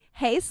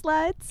Hey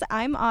sluts,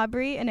 I'm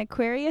Aubrey, an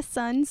Aquarius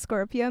Sun,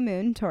 Scorpio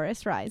Moon,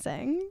 Taurus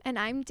Rising. And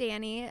I'm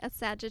Danny, a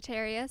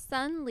Sagittarius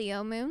Sun,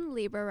 Leo Moon,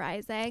 Libra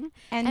Rising.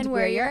 And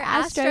we're your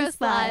Astro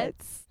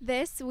Sluts.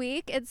 This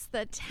week, it's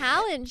the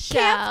talent show.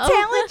 Camp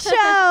Talent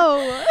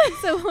Show!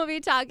 So we'll be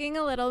talking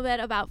a little bit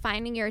about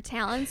finding your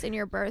talents in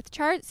your birth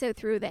chart, so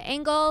through the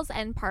angles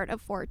and part of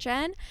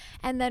fortune.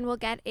 And then we'll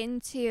get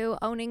into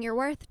owning your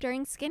worth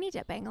during skinny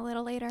dipping a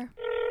little later. Thanks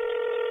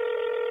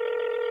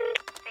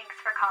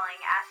for calling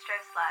Astro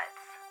Sluts.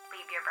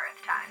 Leave your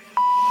birth time.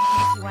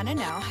 If you want to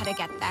know how to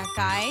get that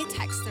guy,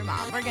 text their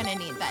mom. We're going to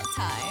need that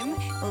time.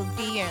 We'll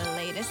be your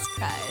latest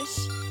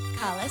crush.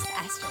 Call us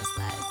Astro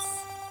Sluts.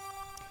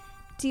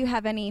 Do you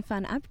have any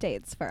fun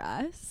updates for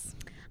us?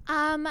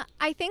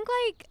 I think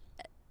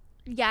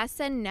yes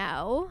and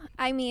no.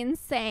 I mean,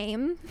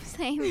 same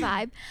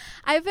vibe.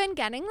 I've been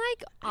getting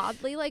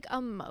oddly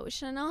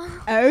emotional.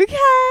 Okay.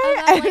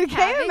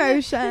 About,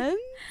 Emotions.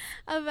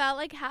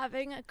 About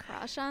having a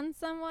crush on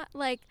someone.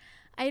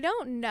 I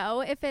don't know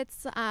if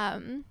it's I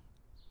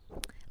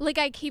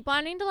keep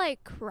wanting to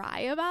cry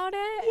about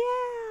it.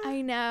 Yeah.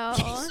 I know.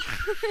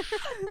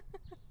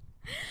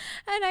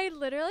 And I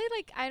literally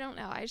I don't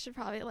know, I should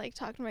probably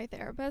talk to my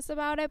therapist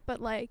about it,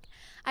 but I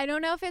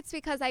don't know if it's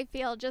because I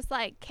feel just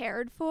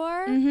cared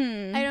for.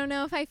 Mm-hmm. I don't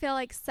know if I feel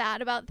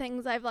sad about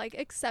things I've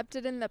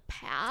accepted in the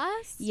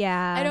past.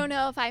 Yeah. I don't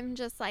know if I'm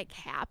just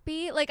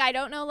happy. I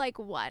don't know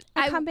what.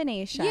 A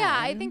combination. Yeah,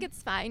 I think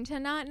it's fine to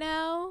not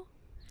know.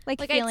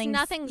 Feelings,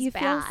 nothing's you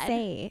bad. feel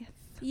safe.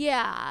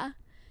 Yeah.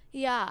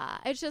 Yeah.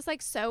 It's just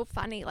so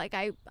funny.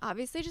 I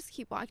obviously just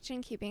keep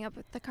watching Keeping Up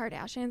with the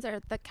Kardashians,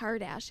 or the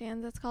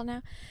Kardashians it's called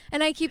now.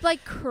 And I keep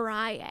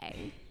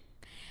crying.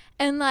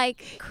 And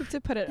to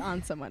put it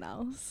on someone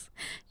else.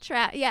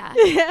 Yeah,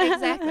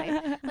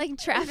 exactly.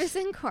 Travis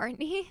and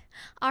Courtney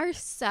are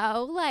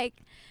so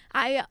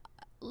I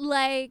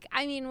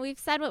mean, we've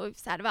said what we've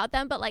said about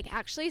them, but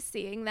actually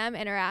seeing them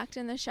interact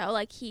in the show,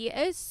 he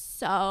is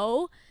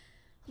so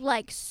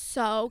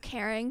so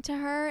caring to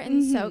her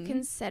and so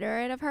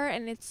considerate of her,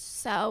 and it's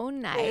so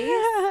nice.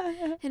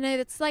 And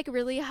it's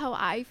really how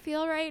I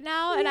feel right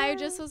now. And I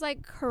just was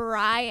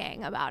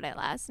crying about it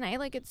last night.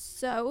 It's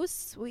so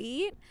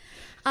sweet.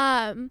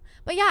 But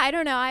yeah, I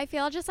don't know, I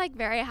feel just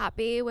very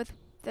happy with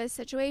the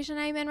situation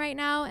I'm in right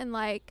now. And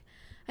I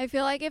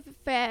feel if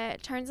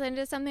it turns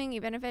into something,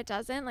 even if it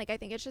doesn't, I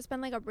think it's just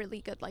been a really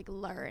good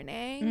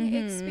learning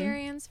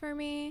experience for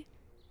me.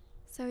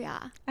 So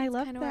yeah, I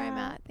love kind that. of where I'm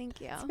at.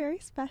 Thank you. It's very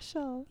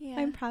special. Yeah.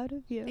 I'm proud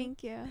of you.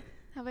 Thank you.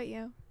 How about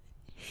you?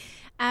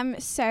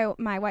 So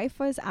my wife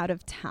was out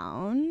of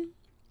town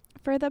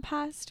for the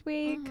past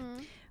week,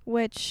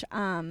 which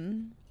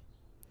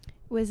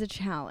was a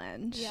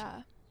challenge.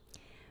 Yeah.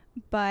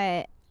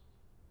 But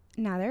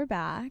now they're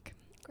back.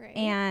 Great.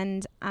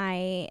 And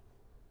I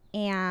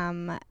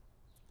am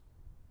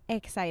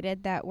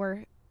excited that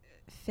we're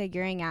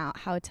figuring out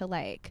how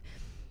to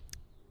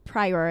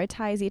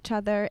prioritize each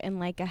other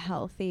in a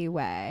healthy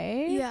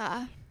way.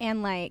 Yeah.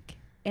 And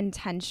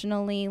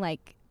intentionally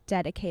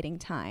dedicating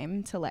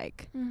time to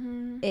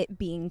it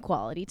being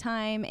quality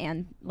time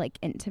and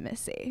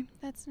intimacy.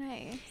 That's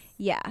nice.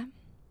 Yeah.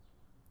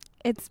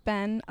 It's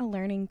been a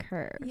learning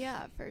curve.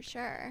 Yeah, for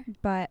sure.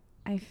 But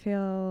I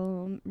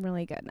feel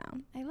really good now.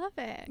 I love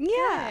it.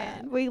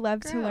 Yeah. Good. We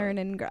love to Grow. learn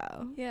and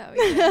grow. Yeah,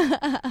 we do.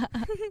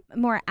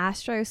 More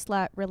Astro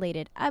Slut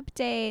related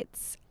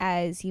updates.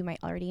 As you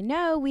might already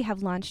know, we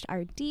have launched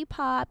our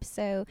Depop.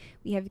 So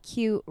we have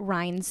cute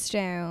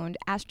rhinestoned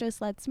Astro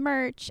Sluts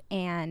merch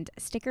and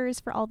stickers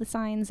for all the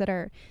signs that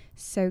are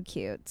so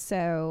cute.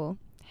 So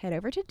head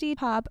over to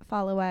Depop,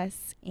 follow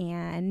us,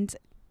 and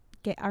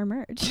get our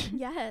merch.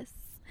 Yes.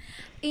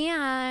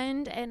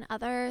 And in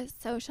other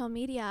social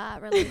media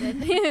related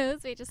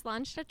news, we just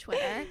launched a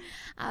Twitter.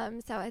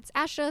 So it's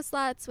Astro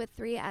Sluts with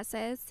 3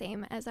 S's,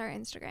 same as our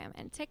Instagram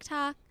and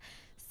TikTok.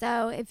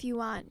 So if you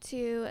want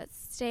to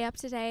stay up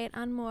to date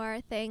on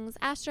more things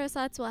Astro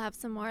Sluts, we'll have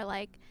some more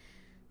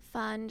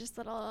fun, just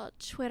little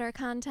Twitter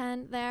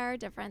content there,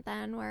 different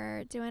than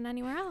we're doing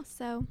anywhere else.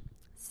 So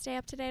stay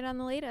up to date on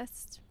the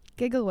latest.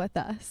 Giggle with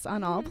us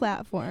on all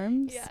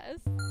platforms. Yes.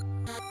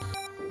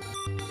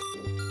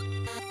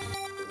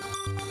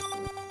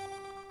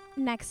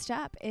 Next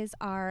up is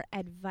our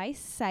advice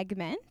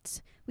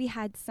segment. We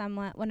had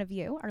one of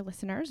you, our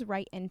listeners,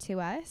 write into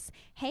us.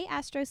 Hey,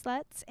 Astro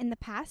Sluts. In the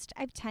past,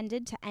 I've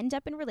tended to end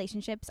up in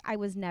relationships I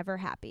was never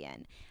happy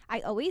in. I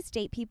always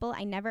date people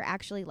I never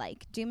actually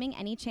like, dooming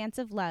any chance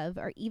of love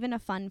or even a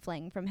fun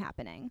fling from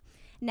happening.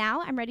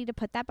 Now I'm ready to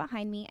put that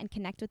behind me and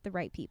connect with the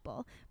right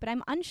people, but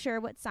I'm unsure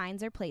what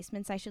signs or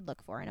placements I should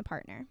look for in a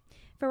partner.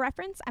 For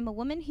reference, I'm a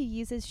woman who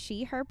uses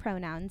she, her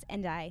pronouns,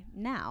 and I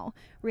now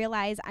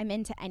realize I'm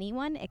into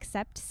anyone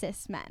except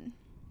cis men.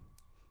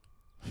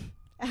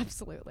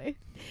 Absolutely.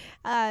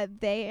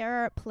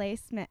 Their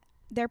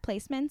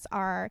placements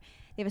are,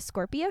 they have a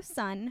Scorpio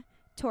Sun,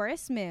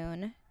 Taurus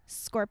Moon,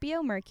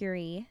 Scorpio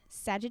Mercury,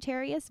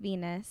 Sagittarius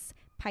Venus,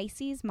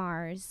 Pisces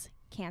Mars,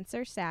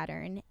 Cancer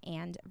Saturn,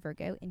 and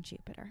Virgo in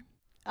Jupiter.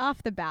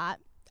 Off the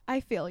bat, I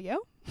feel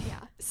you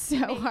Yeah. so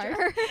Major.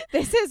 hard.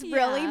 This is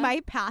really Yeah.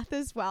 my path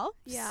as well.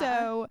 Yeah.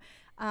 So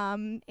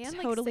And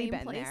totally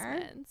like, same been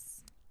there. placements.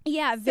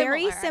 Yeah,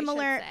 very I should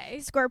similar. say.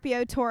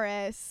 Scorpio,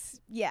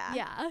 Taurus. Yeah.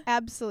 Yeah.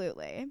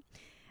 Absolutely.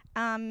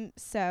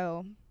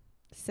 So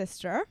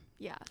sister,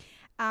 Yeah.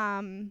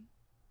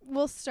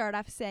 we'll start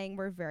off saying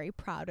we're very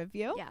proud of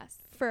you Yes.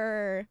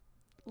 for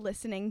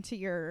listening to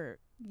your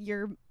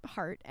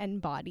heart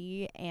and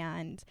body,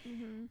 and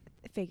Mm-hmm.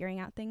 figuring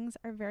out things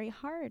are very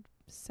hard.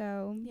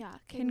 So Yeah.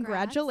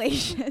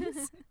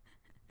 congratulations.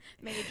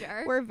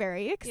 Major. We're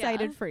very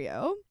excited Yeah. for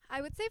you.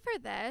 I would say for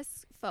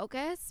this,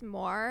 focus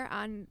more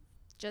on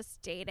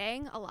just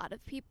dating a lot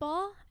of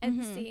people and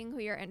Mhm. seeing who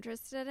you're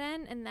interested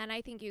in, and then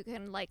I think you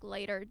can like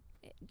later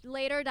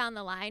down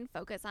the line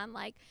focus on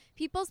like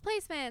people's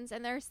placements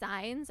and their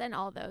signs and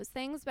all those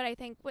things. But I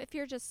think if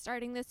you're just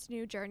starting this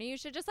new journey, you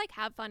should just like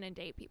have fun and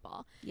date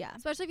people, Yeah.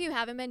 especially if you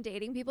haven't been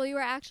dating people you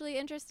are actually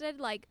interested.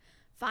 Like,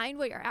 find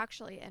what you're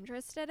actually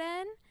interested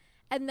in,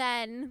 and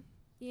then,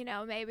 you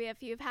know, maybe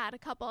if you've had a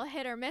couple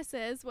hit or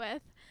misses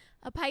with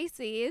a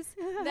Pisces,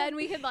 then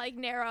we could like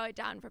narrow it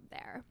down from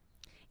there.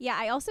 Yeah,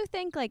 I also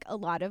think like a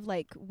lot of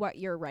like what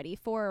you're ready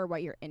for or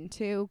what you're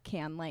into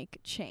can like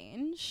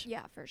change.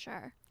 Yeah, for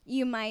sure.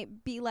 You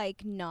might be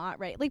like not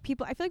right. Like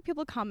people, I feel like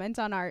people comment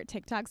on our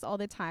TikToks all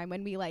the time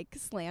when we like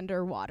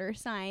slander water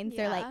signs.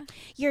 They're like,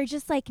 you're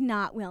just like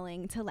not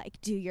willing to like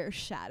do your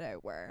shadow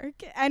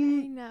work. I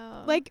And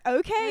know. like,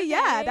 okay,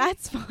 yeah, Okay.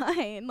 that's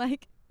fine.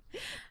 Like,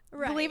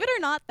 believe it or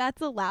not,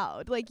 that's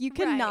allowed. Like, you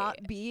cannot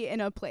Right. be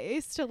in a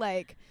place to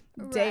like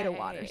date a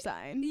water Right.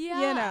 sign. Yeah.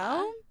 You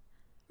know?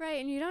 Right,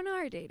 and you don't know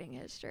our dating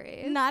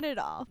history. Not at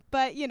all.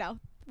 But, you know,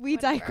 we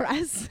Whatever.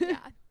 digress. Yeah.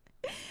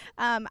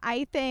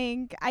 I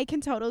think I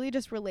can totally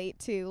just relate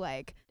to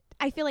like,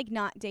 I feel like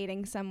not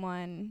dating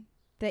someone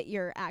that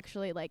you're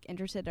actually like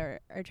interested or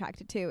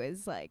attracted to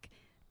is like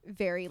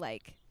very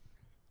like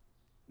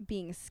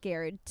being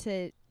scared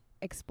to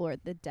explore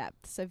the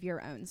depths of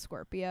your own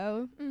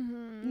Scorpio-ness,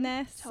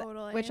 Mm-hmm.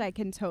 Totally. which I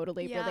can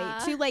totally relate Yeah.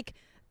 to. Like,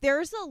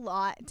 there's a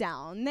lot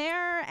down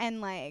there,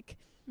 and like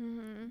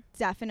Mm-hmm.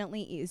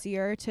 definitely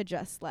easier to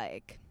just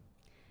like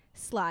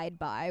slide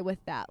by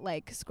with that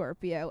like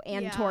Scorpio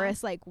and Yeah.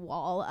 Taurus like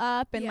wall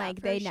up, and Yeah, like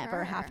for they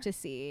never have sure. to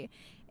see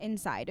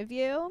inside of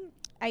you.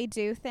 I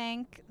do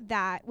think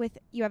that with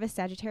you have a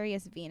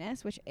Sagittarius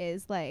Venus, which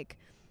is like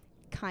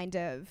kind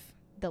of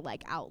the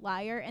like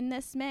outlier in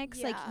this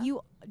mix. Like, Yeah.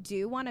 you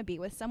do want to be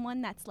with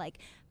someone that's like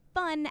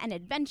fun and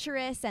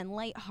adventurous and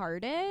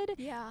lighthearted,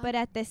 Yeah. but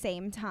at the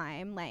same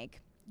time,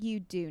 like, you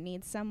do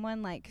need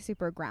someone like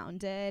super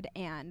grounded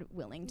and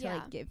willing to Yeah.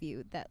 like give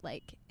you that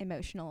like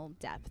emotional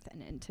depth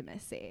and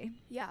intimacy.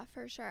 Yeah,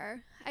 for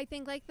sure. I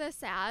think like the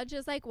Sag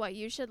is like what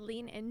you should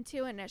lean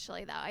into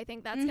initially, though. I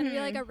think that's gonna be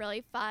like a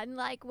really fun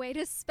like way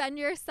to spend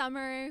your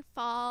summer,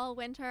 fall,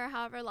 winter,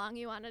 however long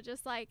you want to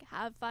just like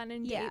have fun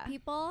and Yeah. date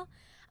people.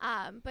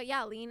 But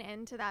yeah, lean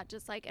into that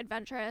just like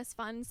adventurous,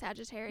 fun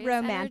Sagittarius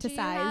energy you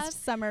have. Romanticized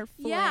summer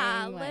fling.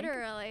 Yeah, like-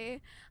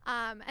 literally.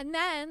 And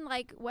then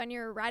like when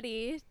you're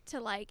ready to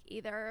like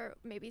either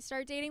maybe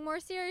start dating more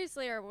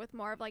seriously or with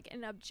more of like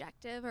an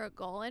objective or a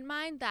goal in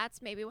mind,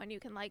 that's maybe when you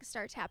can like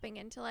start tapping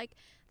into like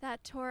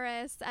that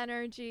Taurus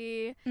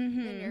energy.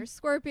 Mhm. And your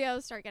Scorpio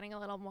start getting a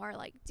little more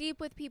like deep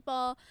with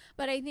people.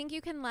 But I think you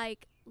can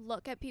like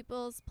look at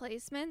people's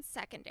placements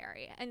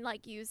secondary and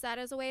like use that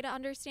as a way to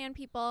understand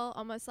people,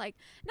 almost like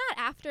not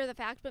after the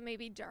fact, but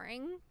maybe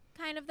during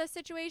kind of the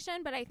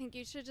situation. But I think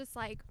you should just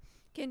like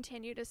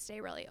continue to stay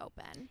really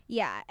open.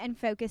 Yeah, and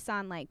focus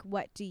on like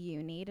what do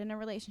you need in a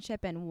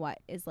relationship and what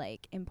is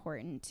like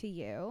important to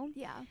you.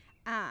 Yeah.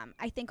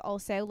 I think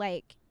also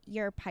like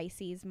your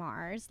Pisces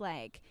Mars,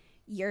 like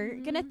you're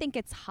gonna Mhm. think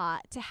it's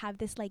hot to have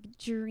this like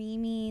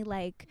dreamy,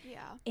 like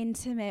Yeah.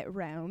 intimate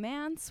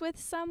romance with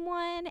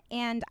someone.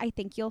 And I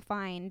think you'll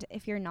find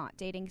if you're not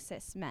dating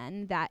cis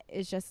men, that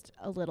is just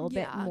a little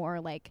bit Yeah.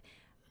 more like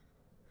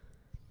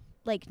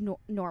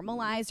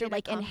normalized or Easy to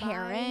like come by.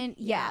 inherent.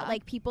 Yeah.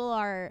 Like people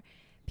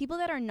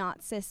that are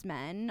not cis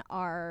men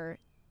are,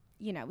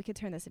 you know, we could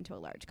turn this into a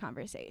large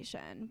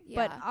conversation,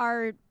 but Yeah.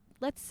 are,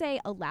 let's say,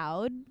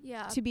 allowed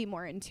Yeah. to be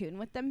more in tune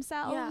with Yeah,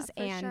 themselves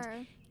for and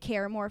sure.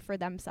 care more for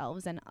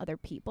themselves and other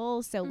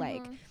people. So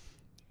like Mhm.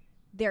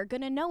 they're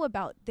gonna know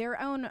about their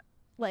own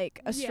like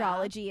Yeah.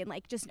 astrology and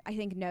like just I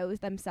think know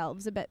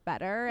themselves a bit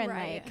better and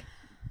Right. like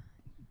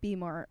be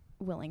more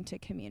willing to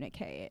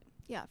communicate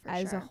Yeah, for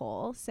as sure. a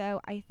whole.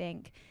 So I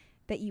think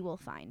that you will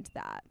find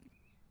that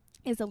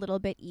is a little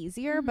bit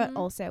easier, but Mhm.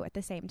 also at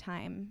the same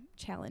time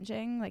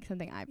challenging. Like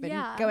something I've been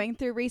Yeah. going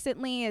through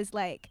recently is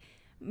like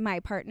my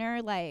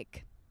partner,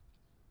 like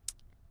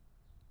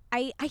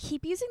I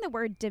keep using the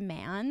word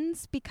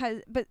demands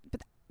because but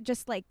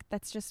just like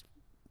that's just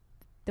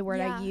the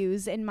word I Yeah.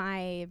 use in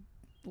my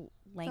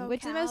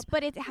language the most, Vocab.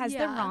 but it has the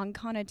Yeah. wrong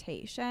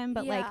connotation.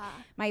 But like Yeah.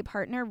 my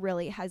partner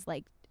really has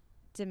like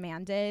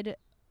demanded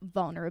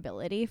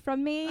vulnerability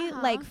from me,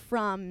 Uh-huh. like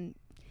from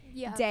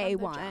Yeah, day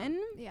from the jump. one,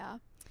 Yeah.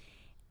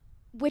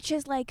 which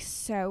is like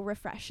so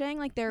refreshing.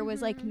 Like there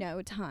was like Mhm.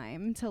 no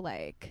time to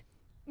like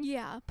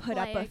put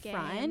play up a game.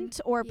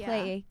 front or Yeah.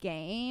 play a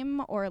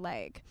game or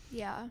like.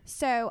 Yeah.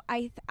 So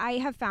I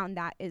have found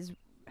that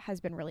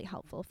has been really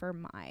helpful for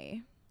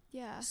my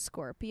Yeah.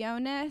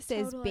 Scorpio-ness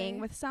is Totally. being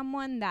with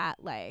someone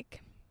that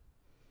like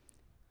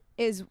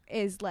is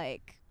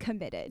like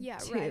committed Yeah,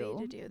 ready to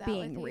to do that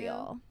being with you.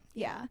 real.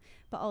 Yeah.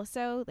 But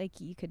also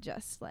like you could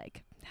just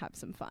like have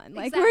some fun.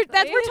 Like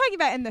Exactly. we're talking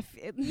about in the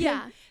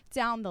Yeah.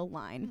 down the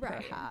line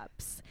Right.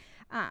 perhaps.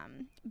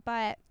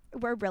 But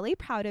we're really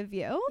proud of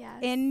you Yes.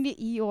 in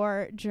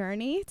your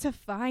journey to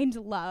find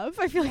love.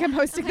 I feel like I'm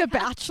hosting The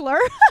Bachelor.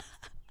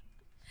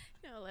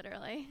 No,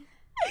 literally.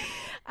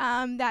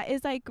 That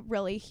is like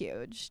really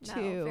huge No,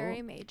 to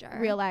very major.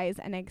 realize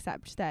and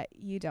accept that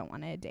you don't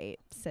want to date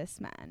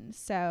cis men.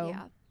 So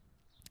Yeah.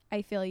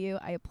 I feel you.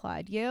 I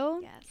applaud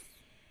you. Yes.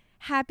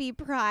 Happy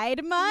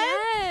Pride Month.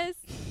 Yes.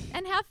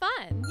 And have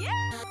fun.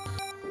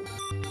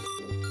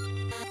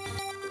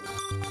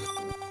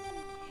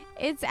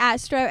 It's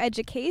Astro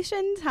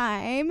Education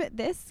time.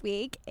 This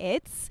week,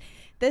 it's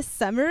the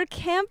Summer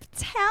Camp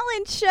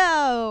Talent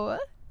Show.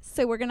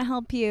 So we're going to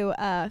help you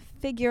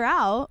figure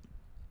out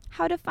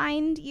how to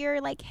find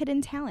your like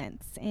hidden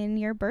talents in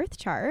your birth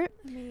chart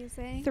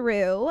Amazing.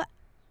 through,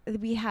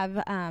 we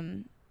have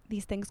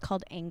these things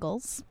called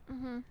angles.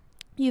 Mm-hmm.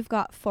 You've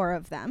got 4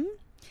 of them.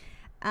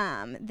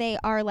 They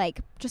are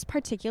like just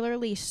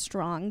particularly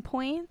strong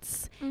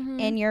points Mm-hmm.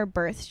 in your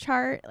birth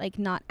chart, like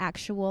not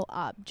actual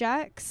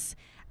objects.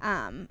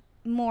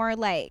 More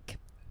like,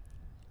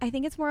 I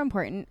think it's more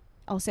important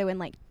also in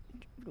like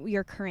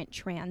your current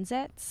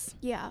transits,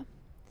 Yeah.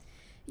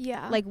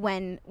 Yeah. like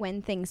when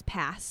things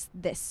pass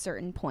this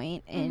certain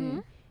point in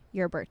Mhm.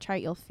 your birth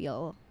chart, you'll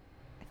feel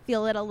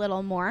it a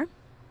little more.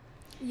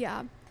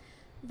 Yeah.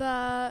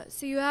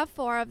 So you have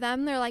 4 of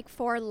them. They're like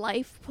 4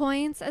 life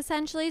points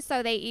essentially.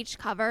 So they each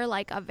cover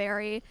like a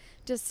very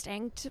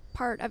distinct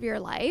part of your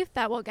life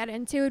that we'll get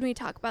into when we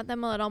talk about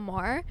them a little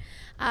more.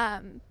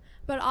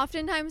 But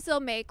oftentimes they'll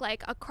make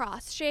like a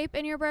cross shape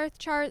in your birth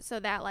chart. So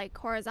that like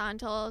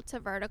horizontal to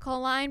vertical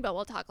line. But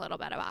we'll talk a little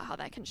bit about how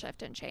that can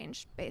shift and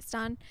change based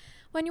on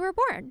when you were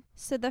born.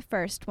 So the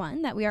first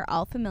one that we are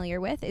all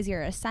familiar with is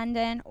your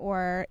ascendant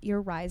or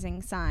your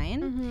rising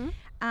sign. Mm-hmm.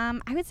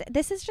 I would say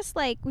this is just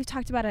like, we've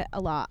talked about it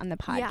a lot on the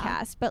podcast,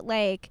 Yeah. but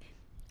like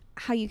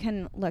how you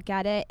can look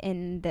at it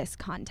in this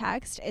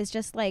context is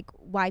just like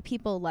why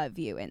people love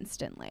you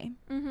instantly.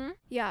 Mm-hmm.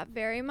 Yeah,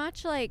 very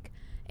much like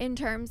in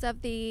terms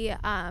of the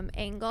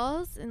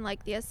angles and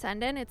like the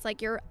ascendant, it's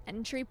like your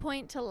entry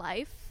point to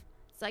life.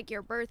 It's like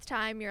your birth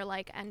time, your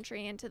like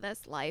entry into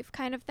this life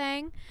kind of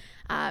thing.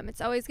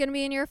 It's always going to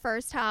be in your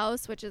first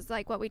house, which is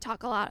like what we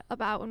talk a lot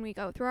about when we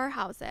go through our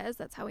houses.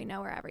 That's how we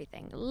know where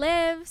everything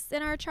lives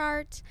in our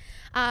chart.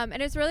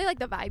 And it's really like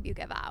the vibe you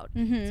give out.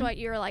 Mm-hmm. It's what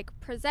you're like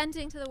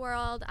presenting to the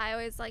world. I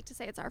always like to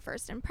say it's our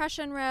first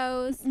impression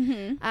rose.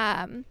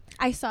 Mm-hmm.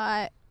 I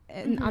saw it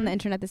on Mhm. the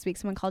internet this week.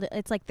 Someone called it,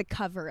 it's like the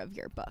cover of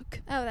your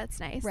book. Oh, that's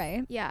nice.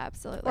 Right. Yeah,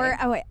 absolutely. Or,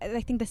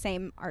 I think the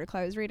same article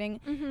I was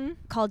reading Mm-hmm.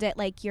 called it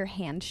like your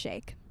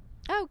handshake.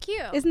 Oh, cute.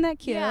 Isn't that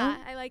cute? Yeah,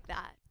 I like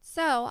that.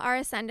 So our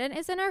ascendant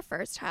is in our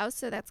first house,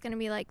 so that's going to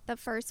be like the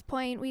first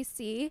point we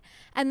see.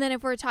 And then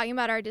if we're talking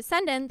about our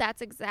descendant, that's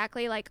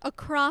exactly like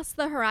across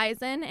the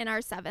horizon in our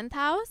 7th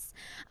house.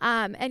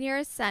 And your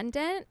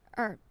ascendant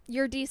or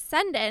your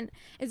descendant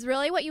is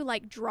really what you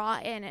like draw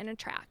in and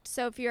attract.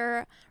 So if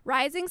your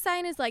rising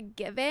sign is like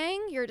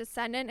giving, your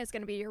descendant is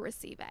going to be your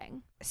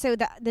receiving. So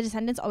the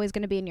descendant's always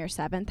going to be in your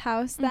 7th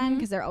house then, Mhm.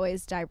 because they're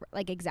always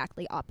like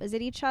exactly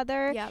opposite each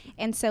other. Yep.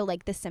 And so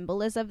like the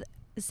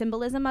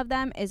symbolism of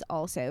them is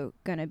also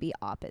going to be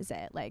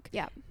opposite. Like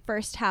Yep.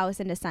 first house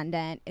and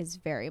descendant is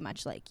very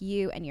much like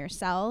you and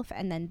yourself,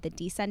 and then the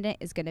descendant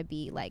is going to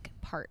be like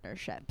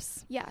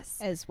partnerships Yes.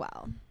 as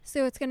well.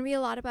 So it's going to be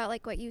a lot about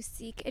like what you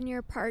seek in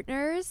your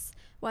partners,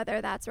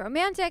 whether that's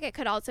romantic. It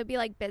could also be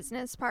like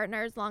business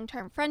partners,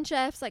 long-term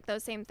friendships, like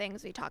those same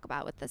things we talk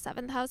about with the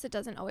 7th house. It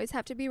doesn't always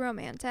have to be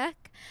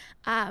romantic.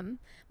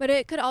 But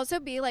it could also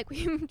be like,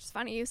 it's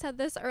funny you said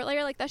this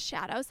earlier, like the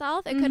shadow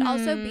self. It could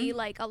also be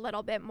like a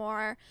little bit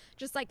more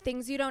just like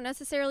things you don't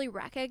necessarily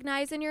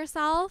recognize in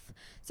yourself.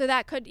 So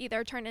that could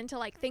either turn into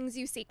like things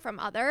you seek from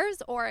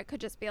others, or it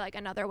could just be like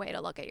another way to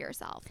look at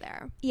yourself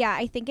there. Yeah,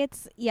 I think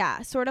it's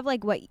sort of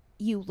like what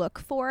you look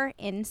for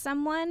in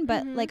someone,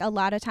 but Mhm. like a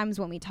lot of times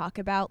when we talk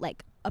about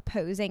like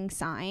opposing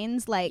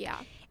signs, like Yeah.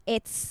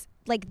 it's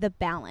like the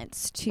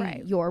balance to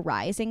Right. your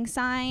rising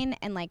sign,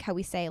 and like how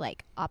we say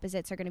like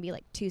opposites are going to be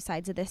like 2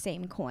 sides of the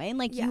same coin.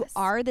 Like you Yes.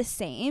 are the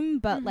same,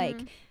 but Mhm. like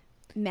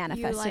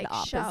manifested like,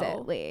 show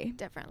oppositely.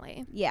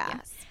 Differently. Yeah.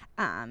 Yes.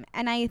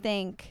 And I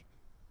think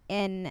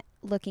in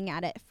looking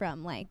at it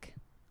from like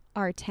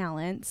our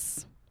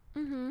talents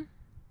Mm-hmm.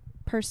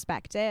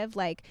 perspective,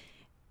 like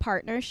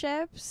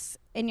partnerships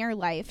in your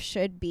life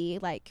should be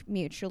like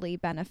mutually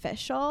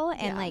beneficial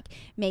and Yeah. like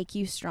make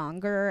you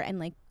stronger and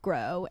like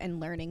grow and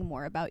learning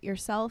more about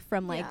yourself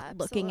from like Yeah,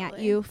 looking at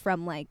absolutely. you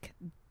from like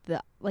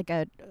the like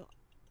a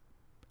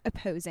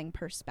opposing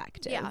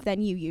perspective Yeah.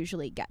 than you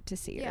usually get to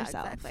see Yeah,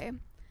 yourself. exactly.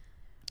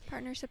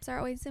 Partnerships are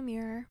always a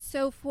mirror.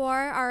 So for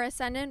our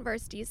ascendant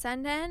versus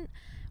descendant,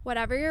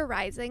 whatever your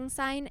rising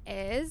sign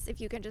is, if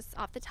you can just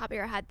off the top of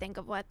your head think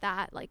of what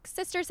that like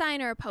sister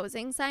sign or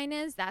opposing sign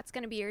is, that's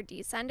going to be your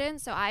descendant.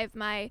 So I have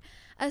my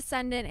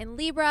ascendant in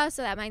Libra,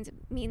 so that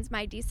means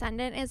my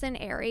descendant is in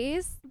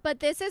Aries. But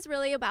this is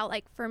really about,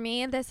 like, for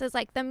me, this is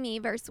like the me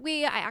versus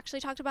we. I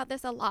actually talked about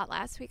this a lot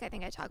last week. I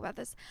think I talk about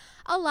this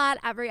a lot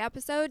every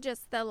episode,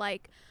 just the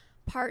like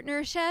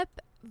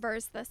partnership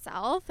versus the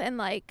self, and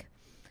like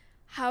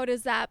how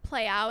does that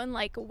play out, and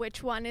like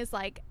which one is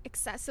like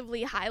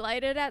excessively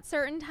highlighted at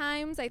certain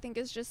times, I think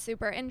is just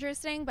super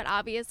interesting. But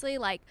obviously,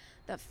 like,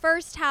 the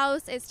first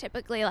house is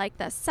typically like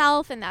the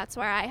self, and that's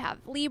where I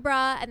have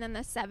Libra, and then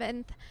the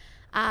seventh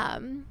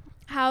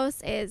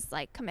house is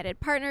like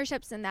committed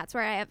partnerships, and that's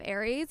where I have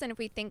Aries. And if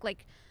we think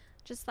like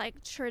just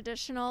like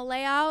traditional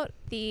layout,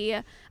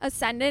 the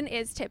ascendant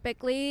is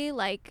typically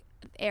like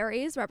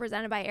Aries,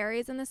 represented by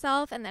Aries in the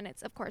self, and then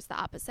it's of course the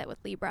opposite with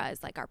Libra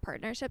is like our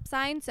partnership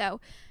sign.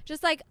 So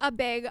just like a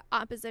big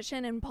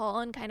opposition and pull,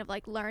 and kind of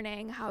like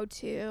learning how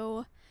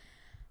to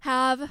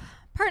have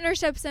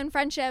partnerships and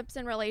friendships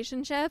and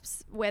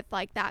relationships with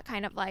like that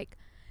kind of like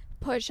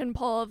push and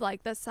pull of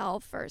like the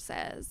self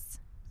versus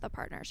the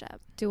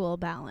partnership. Dual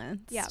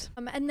balance. Yeah.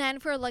 And then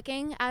for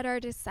looking at our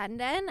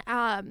descendant,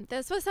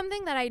 this was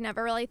something that I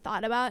never really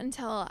thought about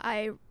until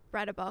I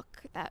read a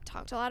book that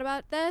talked a lot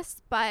about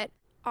this. But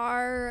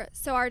our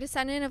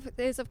descendant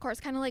is of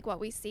course kind of like what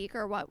we seek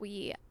or what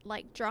we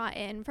like draw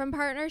in from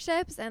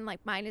partnerships, and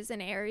like mine is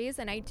in Aries,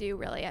 and I do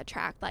really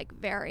attract like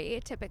very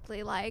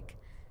typically like,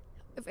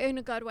 in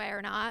a good way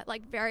or not,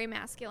 like very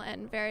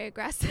masculine, very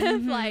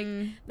aggressive, like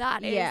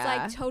that is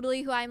like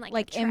totally who I'm like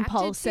attracted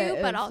impulsive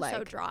to, but also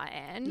like, draw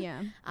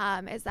in.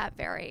 Is that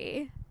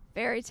very,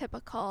 very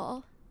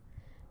typical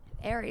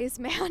Aries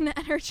man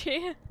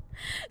energy.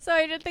 So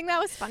I did think that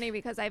was funny,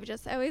 because I've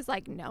just always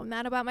like known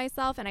that about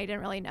myself, and I didn't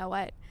really know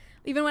what,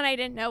 even when I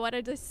didn't know what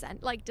a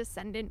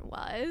descendant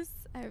was,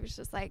 I was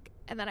just like,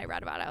 and then I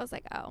read about it, I was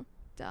like, oh,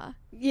 duh.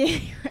 Yeah,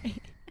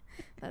 right.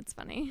 That's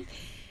funny.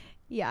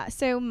 Yeah,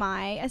 so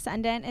my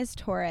ascendant is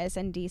Taurus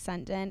and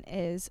descendant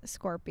is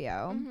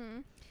Scorpio.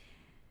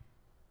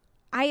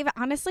 I've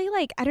honestly,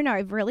 like, I don't know,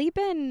 I've really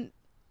been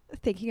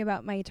thinking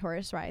about my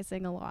Taurus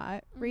rising a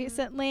lot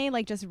recently,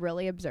 like just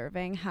really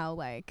observing how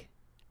like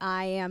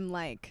I am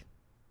like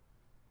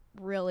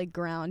really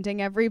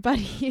grounding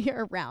everybody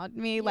around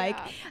me, like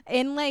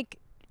in like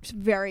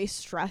very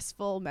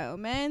stressful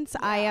moments.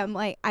 I am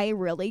like, I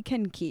really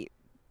can keep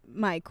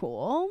my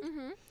cool,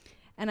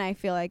 and I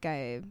feel like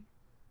I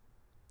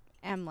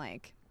am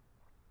like,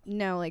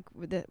 no, like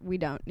we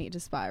don't need to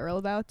spiral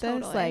about this.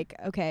 Totally. Like,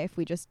 okay, if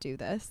we just do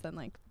this, then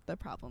like the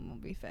problem will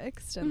be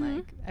fixed, and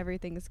like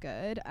everything's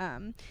good.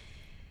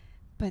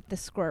 But the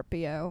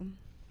Scorpio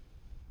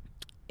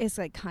is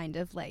like kind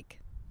of like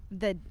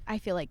I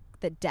feel like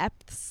the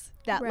depths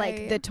that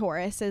like the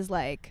Taurus is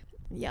like,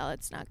 yeah,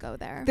 let's not go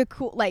there. The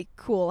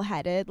cool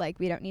headed, like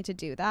we don't need to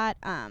do that.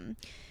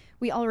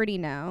 We already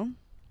know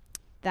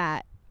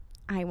that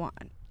I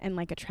want and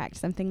like attract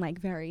something like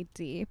very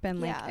deep and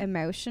like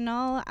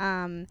emotional.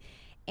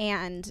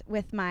 And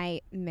with my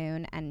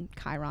moon and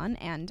Chiron,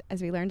 and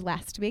as we learned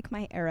last week,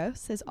 my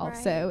Eros is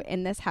also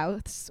in this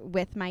house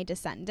with my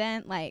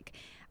descendant. Like,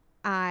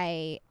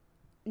 I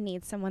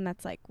need someone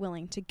that's like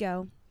willing to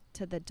go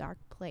to the dark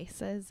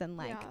places and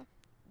like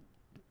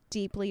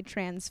deeply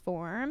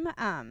transform.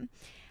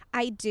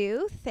 I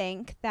do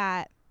think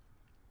that,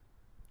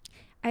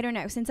 I don't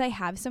know, since I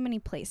have so many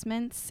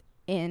placements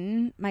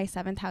in my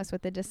 7th house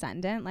with the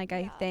descendant, like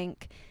I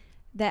think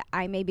that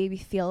I maybe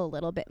feel a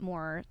little bit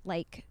more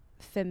like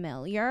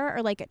familiar,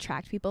 or like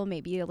attract people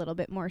maybe a little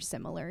bit more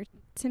similar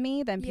to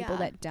me than people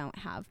that don't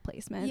have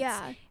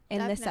placements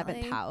in the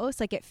 7th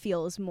house. Like, it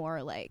feels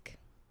more like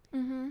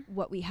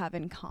what we have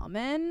in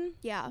common,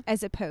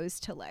 as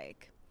opposed to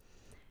like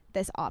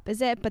this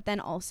opposite. But then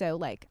also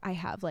like I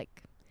have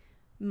like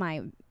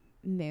my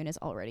moon is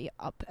already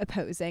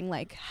opposing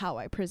like how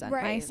I present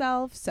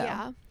myself,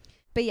 so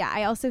but yeah,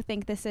 I also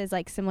think this is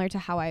like similar to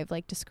how I've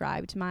like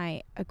described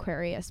my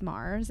Aquarius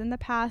Mars in the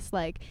past.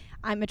 Like,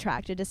 I'm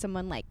attracted to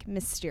someone like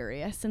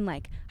mysterious, and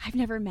like I've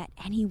never met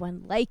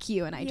anyone like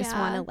you, and I just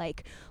want to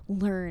like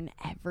learn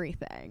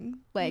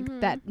everything like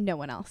that no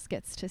one else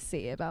gets to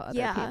see about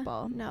other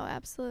people. No,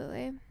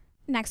 absolutely.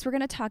 Next, we're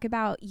going to talk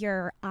about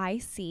your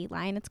IC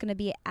line. It's going to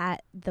be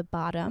at the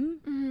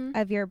bottom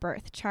of your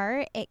birth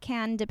chart. It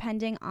can,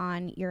 depending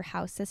on your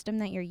house system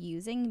that you're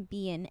using,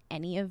 be in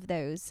any of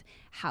those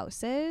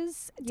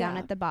houses down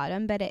at the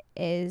bottom, but it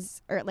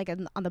is, or like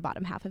on the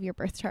bottom half of your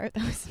birth chart.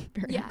 That was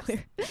very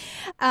clear.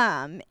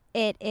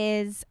 It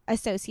is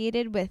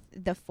associated with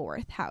the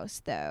 4th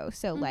house though.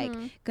 So like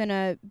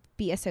gonna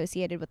be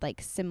associated with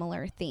like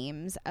similar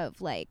themes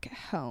of like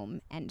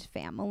home and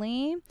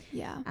family.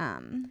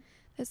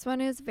 This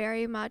one is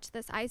very much,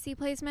 this IC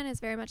placement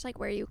is very much like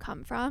where you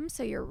come from.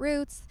 So your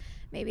roots,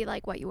 maybe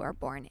like what you were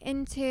born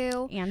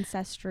into.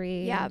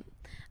 Ancestry.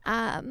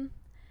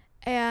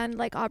 And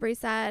like Aubrey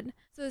said,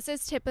 so this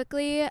is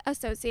typically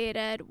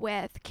associated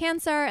with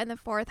Cancer in the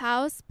 4th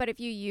house. But if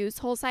you use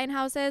whole sign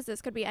houses,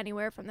 this could be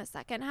anywhere from the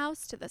 2nd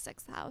house to the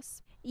 6th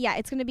house. Yeah,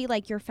 it's going to be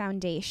like your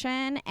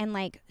foundation and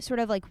like sort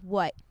of like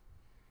what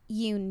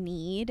you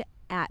need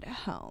at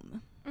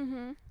home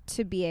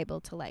to be able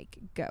to like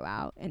go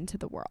out into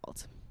the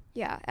world.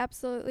 Yeah,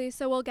 absolutely.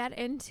 So we'll get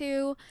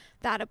into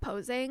that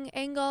opposing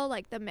angle,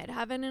 like the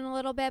midheaven, in a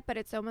little bit. But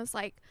it's almost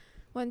like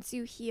once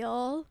you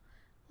heal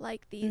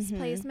like these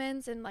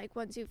placements and like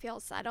once you feel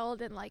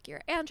settled in like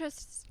your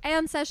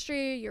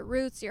ancestry, your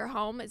roots, your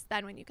home, is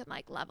then when you can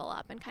like level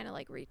up and kind of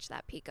like reach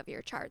that peak of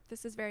your chart.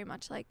 This is very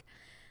much like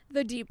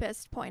the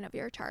deepest point of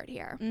your chart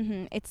here.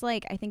 It's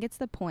like, I think it's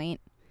the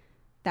point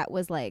that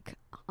was like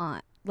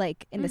on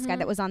like in the sky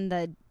that was on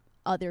the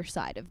other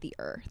side of the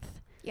earth.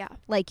 Yeah.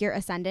 Like your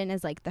ascendant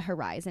is like the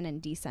horizon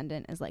and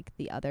descendant is like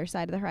the other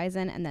side of the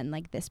horizon. And then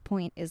like this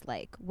point is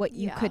like what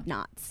you could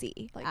not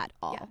see like, at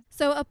all. Yeah.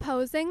 So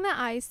opposing the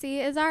IC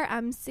is our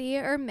MC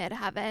or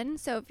midheaven.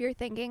 So if you're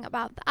thinking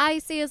about the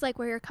IC is like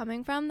where you're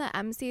coming from, the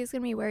MC is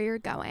going to be where you're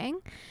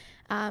going.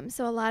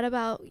 So a lot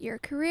about your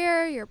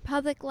career, your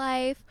public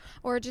life,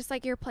 or just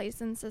like your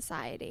place in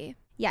society.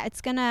 Yeah,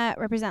 it's going to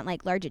represent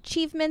like large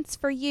achievements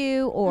for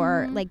you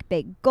or like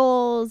big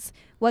goals.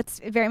 What's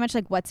very much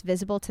like what's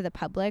visible to the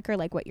public or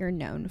like what you're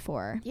known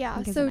for. Yeah,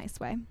 I think so is a nice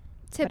way.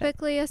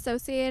 Typically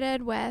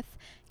associated with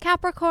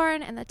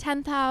Capricorn in the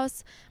 10th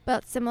house,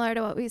 but similar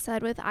to what we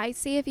said with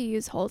IC, if you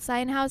use whole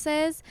sign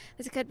houses,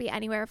 this could be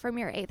anywhere from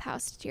your 8th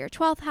house to your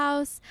 12th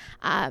house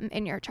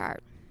in your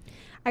chart.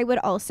 I would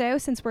also,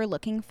 since we're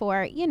looking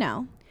for, you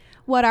know,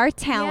 what our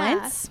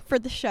talents for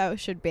the show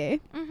should be,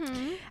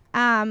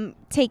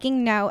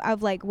 taking note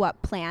of like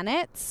what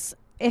planets,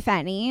 if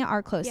any,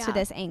 are close to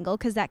this angle,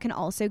 because that can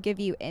also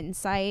give you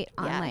insight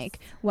on like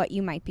what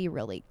you might be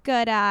really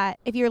good at.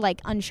 If you're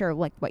like unsure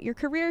like what your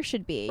career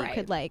should be, you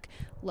could like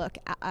look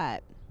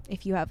at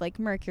if you have like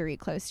Mercury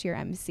close to your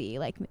MC,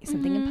 like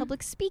something in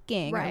public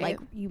speaking, or like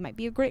you might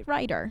be a great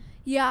writer.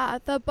 Yeah,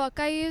 the book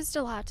I used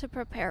a lot to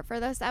prepare for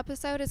this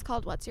episode is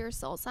called What's Your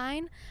Soul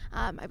Sign?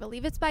 I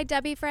believe it's by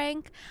Debbie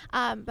Frank,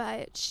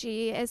 but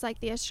she is like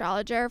the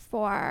astrologer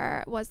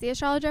for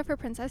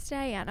Princess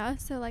Diana,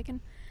 so like an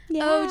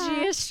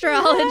OG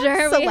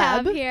astrologer we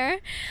have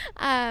here.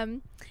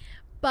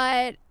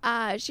 But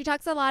she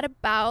talks a lot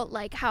about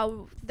like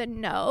how the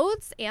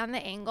nodes and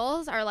the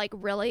angles are like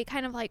really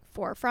kind of like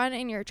forefront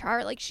in your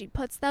chart. Like she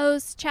puts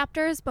those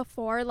chapters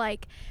before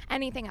like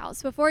anything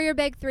else, before your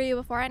big three,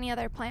 before any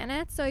other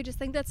planets. So I just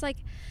think that's like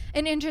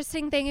an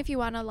interesting thing if you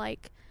want to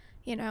like,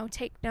 you know,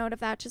 take note of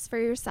that just for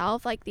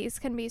yourself. Like these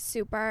can be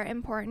super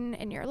important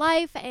in your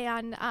life.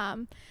 And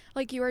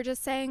like you were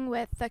just saying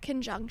with the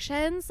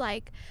conjunctions,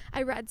 like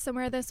I read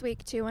somewhere this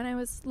week too when I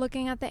was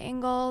looking at the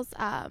angles,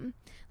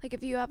 like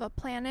if you have a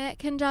planet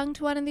conjunct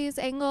one of these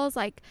angles,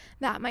 like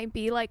that might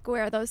be like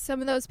where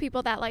some of those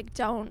people that like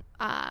don't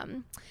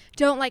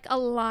like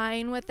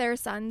align with their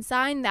sun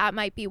sign, that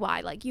might be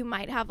why. Like you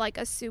might have like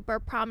a super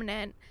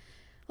prominent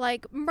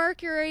like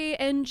Mercury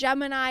in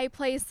Gemini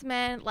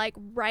placement like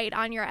right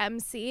on your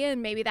MC,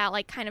 and maybe that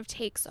like kind of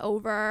takes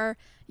over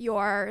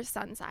your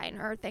sun sign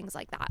or things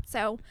like that.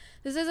 So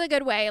this is a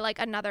good way, like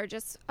another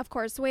just of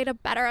course way to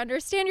better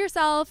understand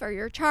yourself or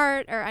your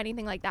chart or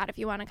anything like that if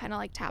you want to kind of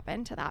like tap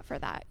into that for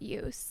that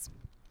use.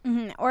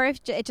 Or if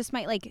it just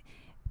might like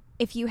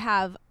if you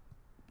have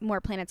more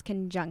planets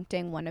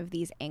conjuncting one of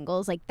these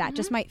angles, like that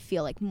just might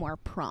feel like more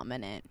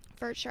prominent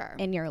for sure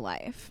in your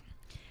life.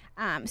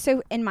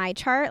 So in my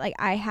chart, like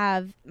I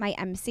have my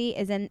MC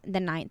is in the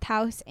 9th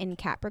house in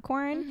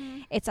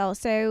Capricorn. It's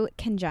also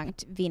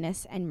conjunct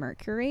Venus and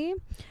Mercury.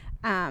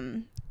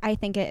 I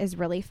think it is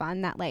really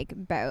fun that like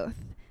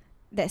both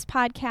this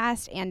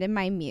podcast and in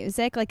my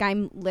music, like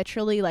I'm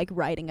literally like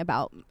writing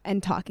about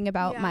and talking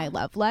about my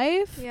love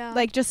life,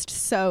 like just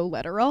so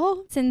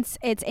literal. Since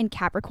it's in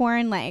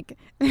Capricorn, like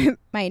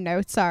my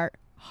notes are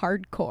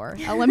hardcore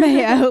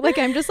LMAO. Like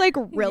I'm just like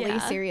really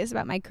serious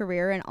about my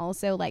career, and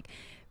also like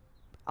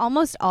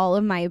almost all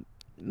of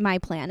my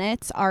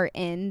planets are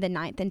in the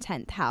 9th and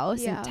 10th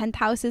house, and 10th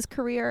house is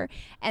career.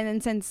 And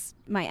then since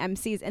my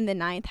MC's in the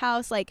 9th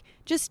house, like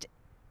just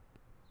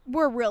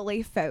we're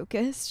really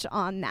focused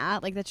on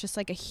that. Like that's just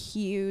like a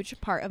huge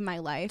part of my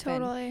life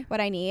and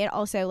what I need.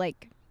 Also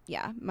like,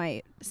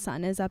 my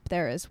son is up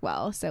there as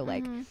well. So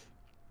like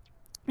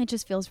it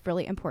just feels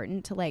really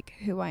important to like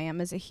who I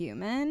am as a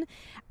human.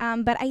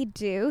 But I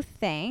do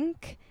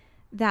think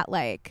that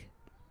like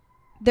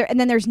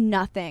there's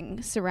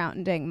nothing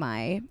surrounding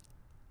my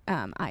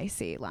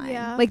IC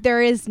line. Like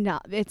there is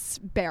not, it's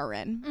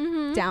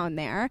barren down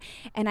there.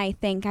 And I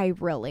think I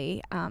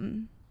really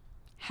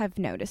have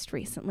noticed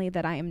recently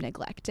that I am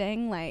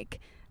neglecting like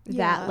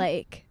that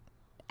like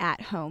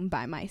at home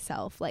by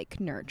myself, like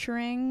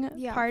nurturing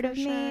part of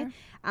me.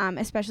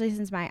 Especially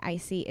since my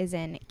IC is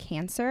in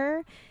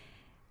Cancer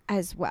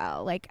as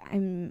well. Like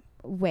I'm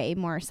way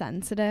more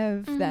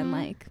sensitive than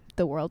like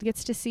the world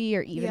gets to see,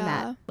 or even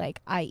that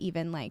like I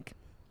even like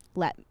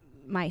let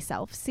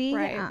myself see.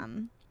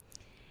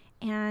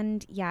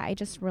 And yeah, I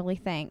just really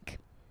think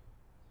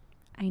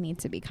I need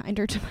to be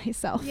kinder to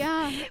myself.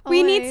 Yeah.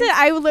 We need to,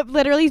 always.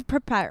 literally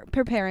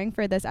preparing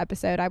for this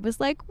episode. I was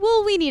like,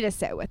 well, we need to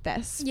sit with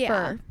this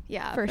Yeah.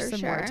 for for some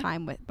sure. more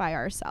time by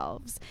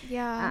ourselves.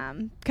 Yeah.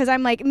 Because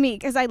I'm like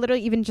because I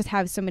literally even just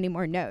have so many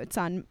more notes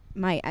on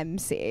my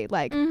MC.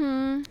 Like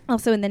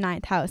also in the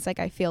 9th house, like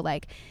I feel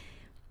like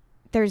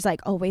there's like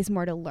always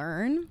more to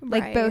learn,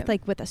 like both Right.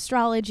 like with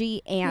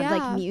astrology and Yeah.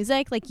 like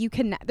music. Like you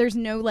can, there's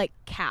no like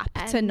cap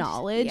to And,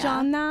 knowledge yeah.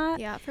 on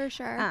that. Yeah, for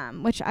sure.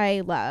 Which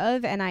I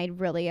love, and I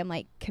really am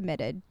like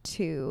committed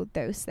to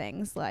those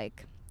things.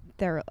 Like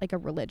they're like a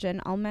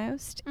religion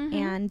almost, Mhm.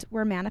 and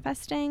we're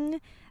manifesting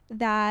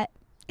that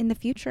in the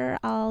future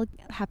I'll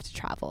have to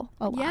travel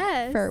a lot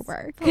Yes. for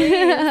work.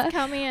 Please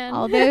count me in.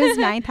 All those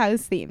 9th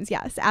house themes,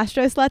 yes.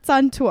 Astro Sluts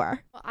on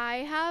tour. Well, I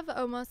have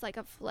almost like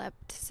a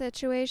flipped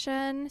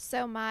situation.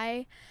 So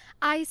my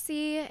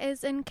IC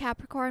is in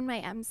Capricorn, my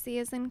MC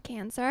is in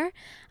Cancer.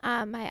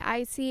 My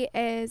IC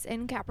is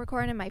in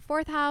Capricorn in my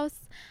 4th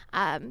house.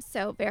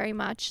 So very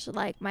much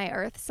like my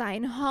Earth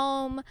sign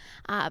home.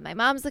 My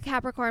mom's a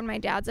Capricorn, my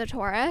dad's a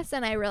Taurus,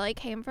 and I really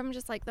came from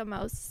just like the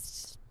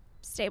most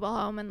stable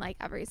home in like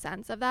every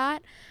sense of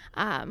that.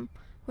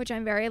 Which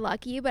I'm very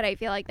lucky, but I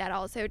feel like that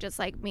also just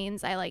like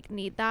means I like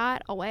need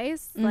that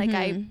always. Like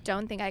I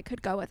don't think I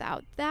could go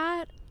without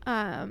that.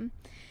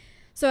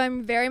 So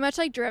I'm very much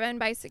like driven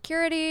by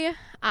security,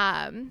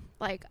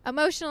 like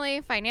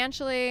emotionally,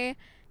 financially,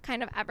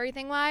 kind of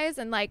everything wise.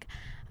 And like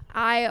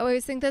I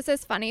always think this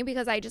is funny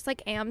because I just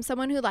like am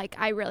someone who like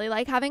I really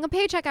like having a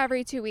paycheck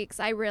every 2 weeks.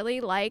 I really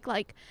like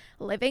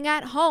living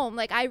at home.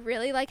 Like I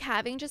really like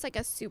having just like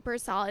a super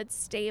solid,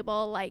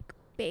 stable like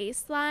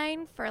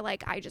baseline for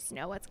like I just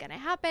know what's gonna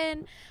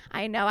happen.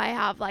 I know I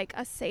have like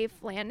a safe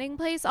landing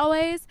place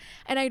always.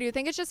 And I do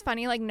think it's just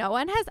funny, like no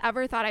one has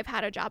ever thought I've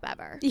had a job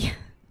ever. Yeah.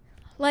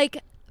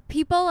 Like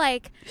people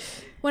like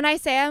when I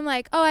say I'm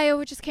like, oh,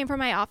 I just came from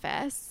my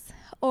office,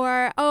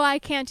 or oh, I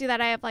can't do that,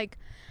 I have like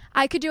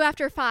I could do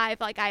after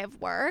 5, like I have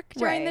work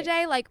during the Right.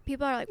 day. Like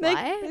people are like,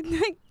 what?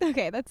 Like,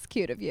 okay, that's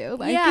cute of you.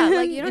 Like, Yeah,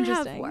 like you don't have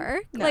interesting.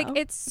 work. No. Like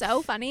it's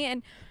so funny.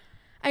 And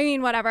I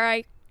mean, whatever.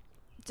 I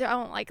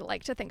don't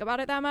like to think about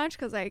it that much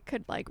because I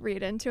could like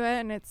read into it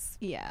and it's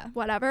Yeah.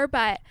 whatever.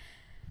 But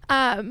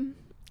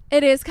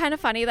it is kind of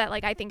funny that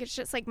like I think it's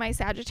just like my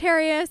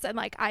Sagittarius and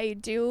like I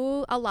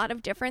do a lot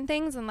of different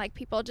things and like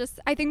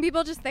I think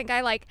people just think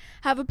I like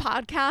have a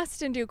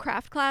podcast and do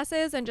craft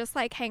classes and just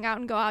like hang out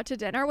and go out to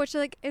dinner, which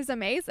like is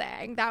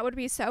amazing. That would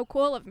be so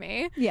cool of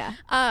me. Yeah.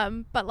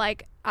 But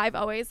like I've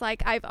always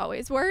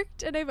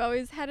worked and I've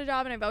always had a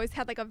job and I've always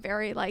had like a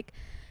very like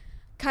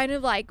kind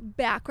of like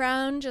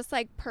background, just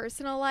like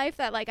personal life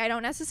that like I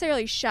don't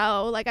necessarily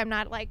show. Like I'm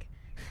not like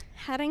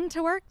heading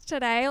to work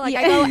today. Like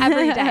I go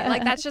every day.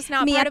 Like that's just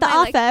not Me part at of the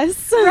my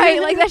office. like,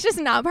 right. Like that's just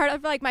not part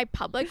of like my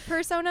public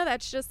persona.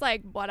 That's just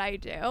like what I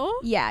do.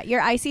 Yeah, your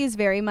IC is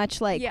very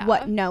much like Yeah.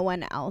 what no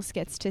one else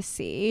gets to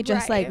see,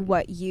 just like Right.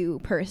 what you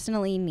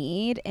personally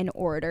need in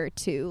order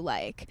to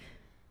like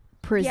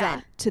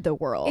present to the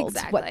world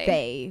what Exactly.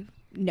 they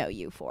know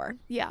you for.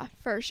 Yeah,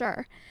 for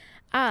sure.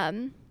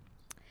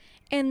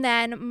 And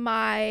then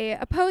my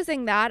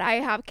opposing that, I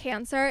have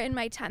Cancer in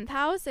my 10th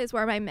house is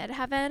where my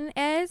midheaven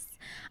is.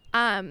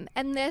 And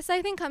this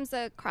I think comes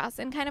across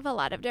in kind of a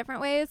lot of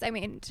different ways. I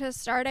mean, to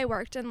start, I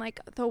worked in like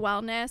the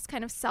wellness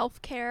kind of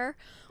self-care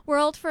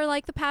world for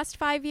like the past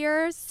 5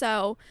 years.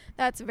 So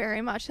that's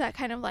very much that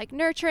kind of like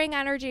nurturing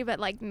energy, but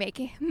like make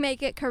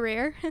it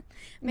career,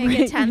 make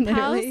it 10th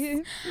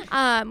Literally.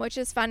 house, which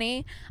is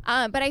funny.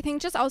 But I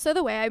think just also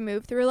the way I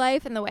move through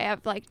life and the way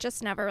I've like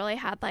just never really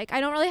had like, I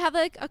don't really have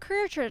like a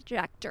career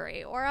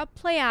trajectory or a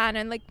plan.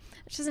 And like,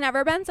 it's just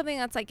never been something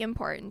that's like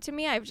important to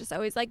me. I've just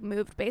always like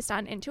moved based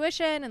on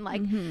intuition and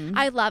like,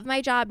 I love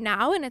my job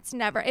now and it's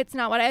not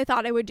what I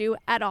thought I would do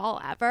at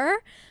all ever.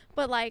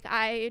 But like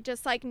I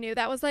just like knew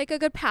that was like a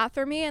good path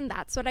for me and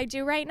that's what I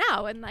do right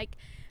now. And like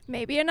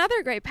maybe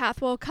another great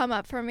path will come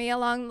up for me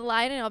along the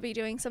line and I'll be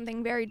doing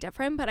something very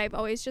different. But I've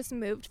always just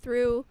moved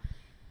through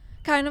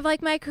kind of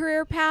like my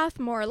career path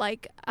more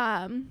like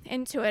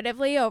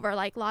intuitively over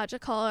like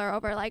logical or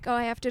over like, oh,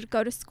 I have to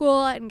go to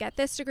school and get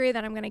this degree,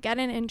 then I'm going to get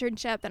an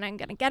internship, then I'm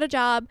going to get a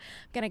job,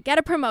 I'm going to get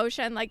a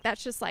promotion. Like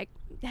that's just like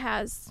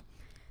has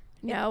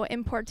no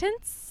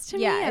importance to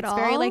me at all.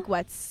 It's very like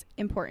what's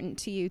important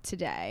to you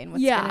today and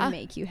what's Yeah. gonna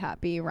make you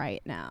happy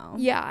right now.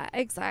 Yeah,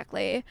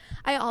 exactly.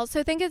 I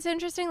also think it's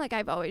interesting. Like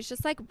I've always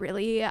just like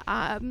really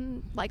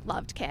like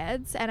loved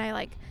kids and I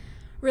like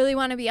really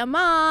want to be a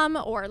mom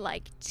or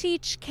like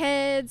teach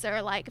kids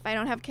or like if I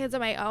don't have kids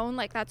of my own,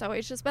 like that's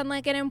always just been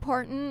like an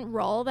important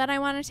role that I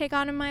want to take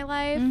on in my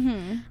life.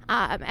 Mm-hmm.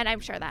 And I'm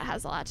sure that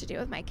has a lot to do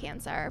with my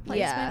Cancer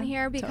placement Yeah,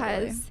 here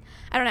because totally.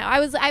 I don't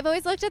know. I've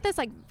always looked at this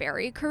like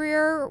very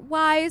career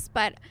wise,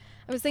 but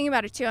I was thinking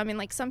about it too. I mean,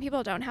 like some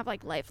people don't have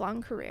like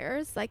lifelong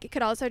careers. Like it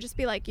could also just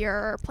be like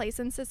your place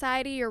in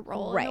society, your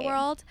role in the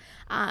world.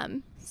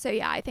 So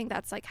yeah, I think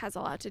that's like has a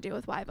lot to do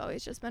with why I've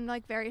always just been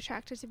like very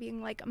attracted to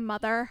being like a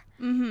mother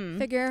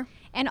figure.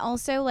 And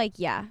also like,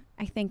 yeah,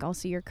 I think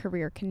also your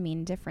career can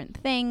mean different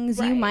things.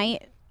 Right. You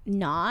might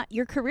not,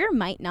 your career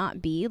might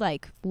not be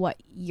like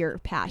what you're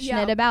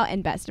passionate about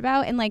and best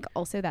about. And like,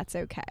 also that's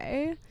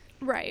okay.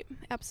 Right.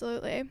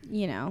 Absolutely.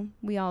 You know,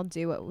 we all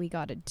do what we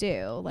got to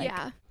do. Like,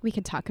 Yeah. we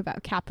could talk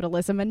about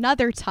capitalism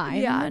another time,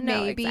 Yeah,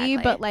 no, maybe, exactly.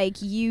 but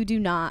like, you do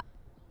not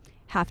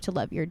have to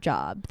love your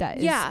job. That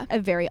is a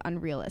very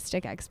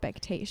unrealistic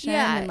expectation.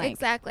 Yeah, and, like,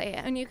 exactly.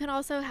 And you can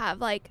also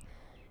have like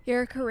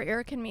your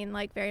career can mean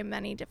like very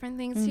many different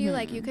things to you.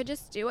 Like you could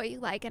just do what you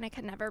like and it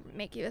could never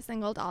make you a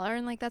single dollar,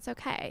 and like that's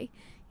okay.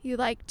 You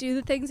like do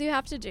the things you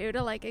have to do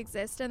to like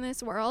exist in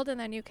this world, and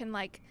then you can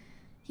like,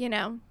 you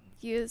know,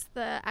 use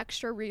the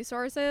extra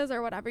resources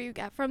or whatever you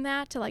get from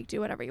that to like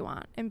do whatever you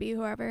want and be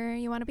whoever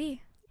you want to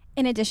be.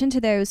 In addition to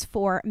those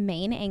 4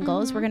 main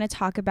angles, we're going to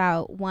talk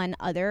about one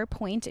other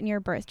point in your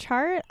birth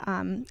chart,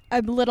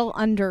 a little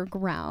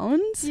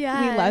underground.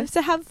 Yes. We love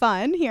to have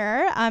fun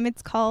here.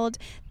 It's called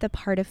the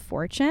part of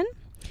fortune.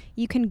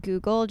 You can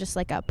Google just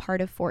like a part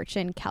of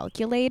fortune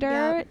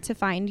calculator to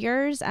find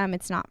yours.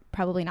 It's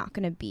probably not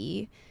going to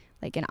be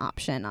like an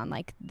option on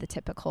like the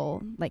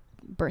typical like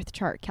birth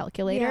chart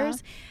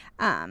calculators.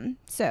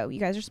 So you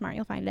guys are smart.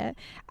 You'll find it.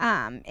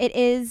 It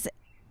is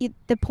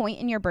the point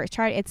in your birth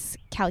chart. It's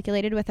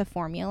calculated with a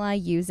formula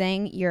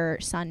using your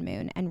sun,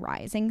 moon, and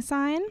rising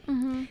sign.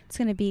 It's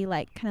going to be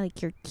like kind of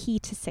like your key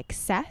to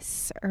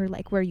success, or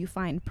like where you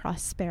find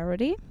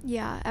prosperity.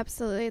 Yeah,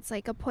 absolutely. It's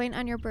like a point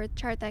on your birth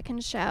chart that can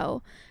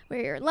show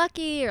where you're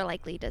lucky or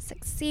likely to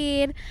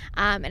succeed.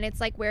 And it's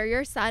like where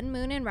your sun,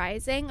 moon, and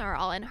rising are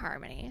all in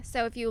harmony.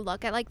 So if you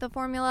look at like the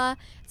formula,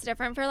 it's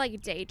different for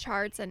like day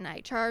charts and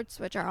night charts,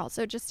 which are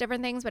also just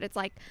different things, but it's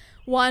like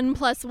 1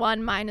 +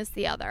 1 minus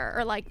the other,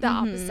 or like the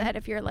opposite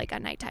if you're like a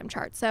nighttime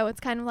chart. So it's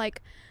kind of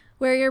like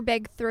where your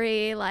big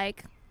 3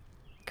 like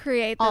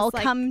create this, all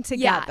like, come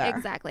together. Yeah,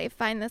 exactly.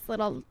 Find this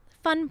little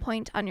fun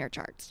point on your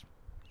chart.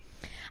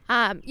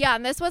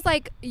 And this was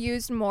like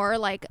used more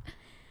like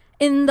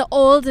in the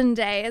olden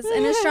days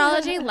in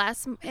astrology,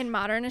 less in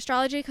modern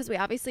astrology, because we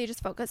obviously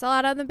just focus a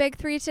lot on the big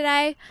 3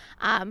 today.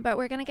 But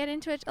we're going to get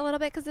into it a little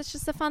bit because it's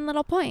just a fun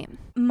little point.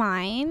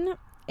 Mine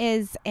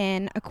is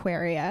in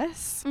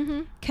Aquarius,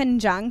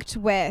 conjunct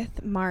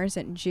with Mars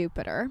and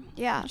Jupiter,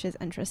 which is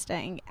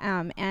interesting.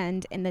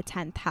 And in the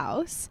 10th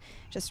house,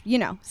 just, you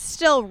know,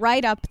 still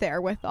right up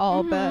there with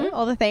all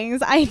the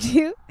things I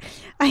do.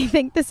 I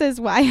think this is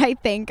why I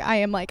think I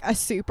am like a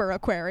super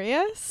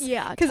Aquarius.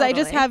 Yeah, because I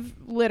just have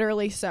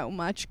literally so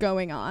much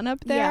going on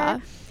up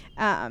there.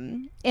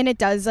 And it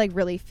does like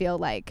really feel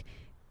like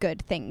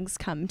good things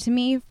come to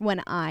me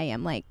when I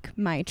am like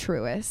my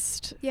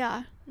truest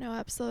no,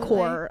 absolutely,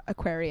 core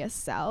Aquarius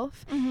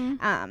self.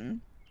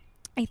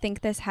 I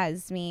think this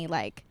has me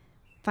like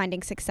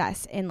finding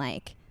success in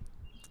like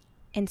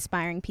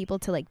inspiring people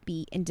to like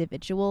be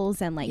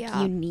individuals and like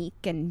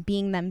unique and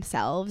being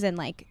themselves, and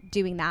like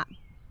doing that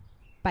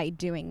by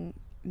doing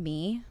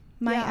me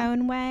my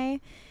own way,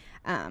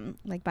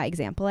 like by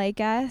example, I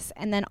guess.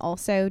 And then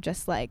also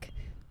just like,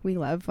 we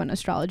love when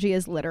astrology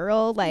is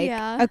literal. Like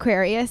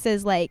Aquarius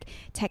is like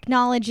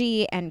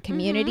technology and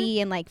community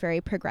and like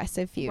very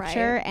progressive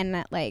future. Right. And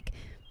that like,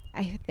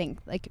 I think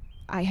like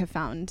I have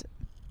found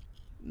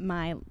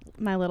my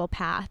little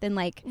path and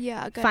like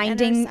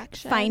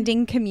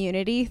finding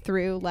community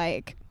through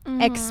like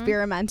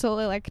experimental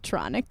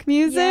electronic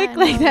music.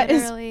 That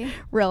is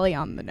really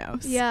on the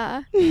nose.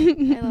 Yeah.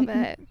 I love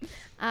it.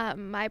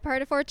 My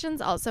part of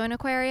fortune's also in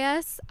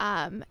Aquarius.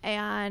 And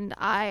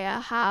I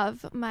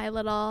have my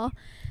little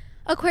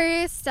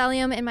Aquarius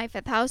stellium in my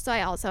 5th house, so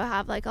I also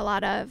have like a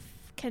lot of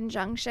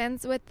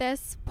conjunctions with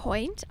this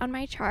point on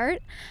my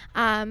chart,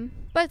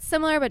 but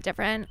similar but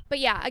different. But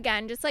yeah,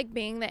 again, just like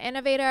being the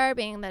innovator,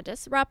 being the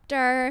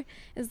disruptor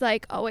is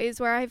like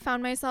always where I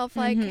found myself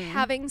like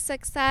having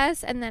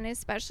success. And then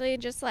especially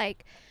just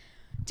like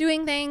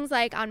doing things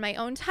like on my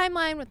own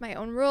timeline with my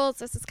own rules.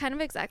 This is kind of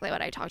exactly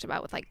what I talked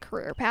about with like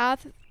career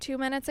path 2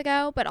 minutes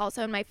ago, but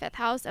also in my 5th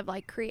house of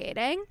like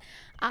creating.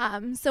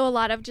 So a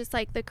lot of just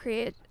like the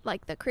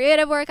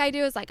creative work I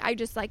do is like, I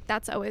just like,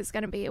 that's always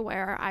going to be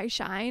where I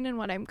shine and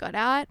what I'm good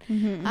at,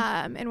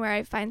 and where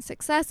I find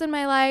success in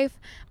my life.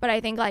 But I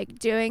think like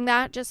doing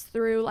that just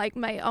through like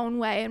my own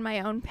way and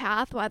my own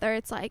path, whether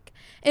it's like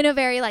in a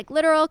very like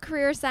literal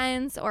career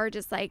sense or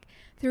just like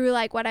through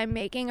like what I'm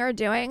making or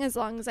doing, as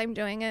long as I'm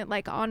doing it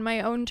like on my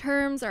own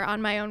terms or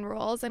on my own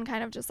rules and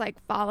kind of just like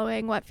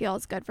following what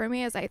feels good for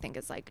me, is I think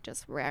is like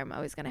just where I'm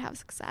always going to have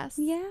success.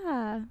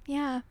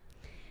 Yeah.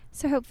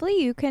 So hopefully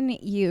you can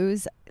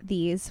use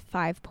these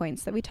 5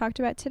 points that we talked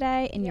about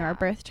today in your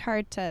birth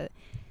chart to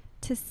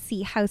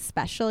see how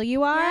special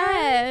you are.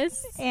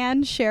 Yes.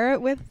 And share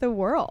it with the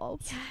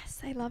world.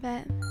 Yes, I love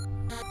it.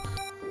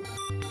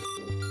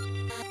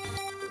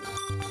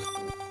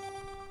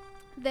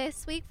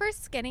 This week for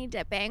Skinny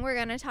Dipping, we're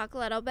going to talk a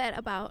little bit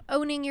about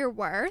owning your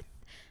worth.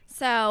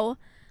 So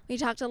we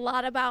talked a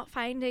lot about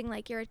finding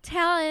like your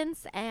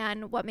talents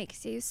and what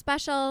makes you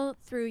special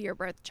through your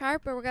birth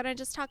chart, but we're going to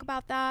just talk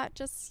about that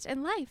just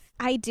in life.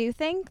 I do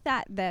think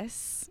that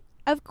this,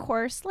 of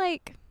course,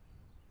 like,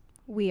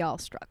 we all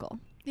struggle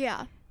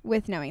Yeah.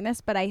 with knowing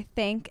this, but I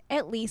think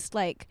at least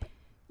like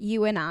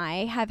you and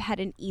I have had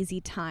an easy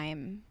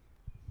time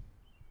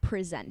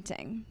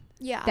presenting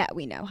Yeah. that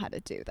we know how to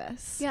do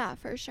this. Yeah,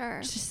 for sure.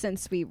 Just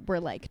since we were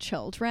like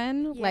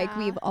children, like Yeah.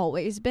 we've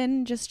always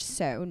been just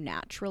so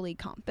naturally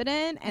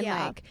confident, and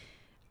Yeah. like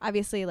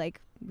obviously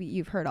like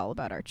you've heard all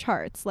about our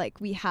charts,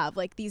 like we have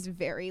like these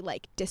very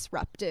like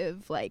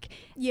disruptive, like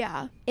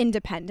Yeah.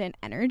 independent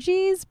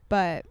energies,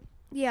 but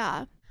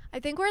Yeah. I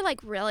think we're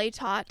like really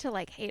taught to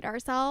like hate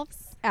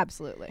ourselves.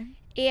 absolutely.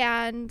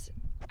 And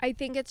I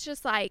think it's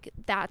just like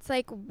that's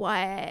like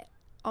what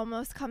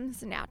almost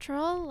comes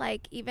natural.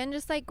 Like even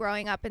just like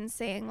growing up and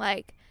saying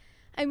like,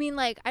 I mean,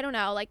 like, I don't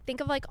know, like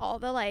think of like all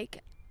the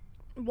like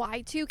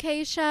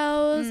Y2K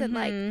shows and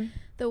like Mhm.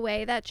 the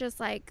way that just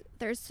like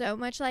there's so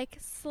much like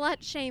slut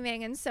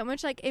shaming and so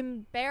much like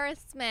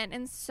embarrassment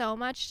and so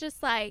much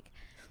just like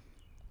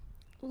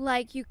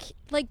like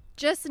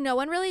just no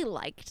one really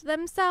liked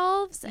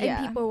themselves and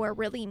Yeah. people were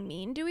really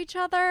mean to each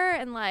other.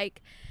 And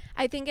like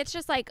I think it's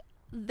just like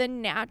the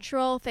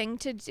natural thing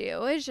to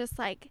do is just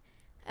like,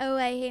 oh,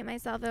 I hate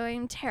myself, oh,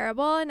 I'm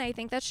terrible. And I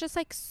think that's just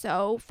like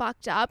so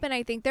fucked up. And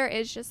I think there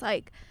is just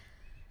like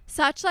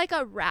such like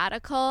a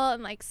radical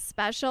and like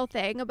special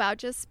thing about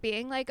just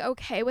being like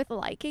okay with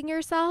liking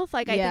yourself.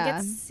 Like I Yeah.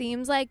 think it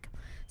seems like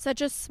such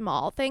a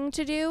small thing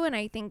to do, and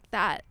I think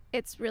that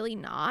it's really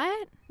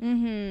not.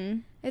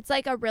 Mhm. It's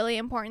like a really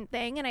important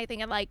thing, and I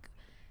think it like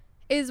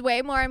is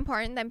way more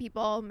important than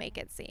people make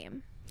it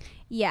seem.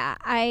 Yeah,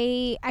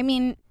 I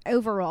mean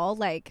overall,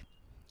 like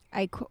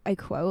I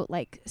quote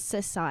like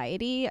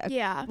society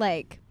Yeah.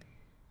 like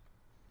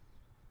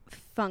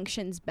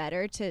functions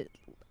better to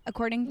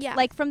according Yeah.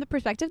 like from the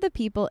perspective of the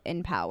people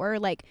in power,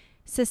 like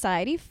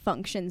society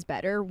functions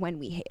better when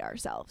we hate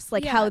ourselves,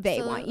 like Yeah, how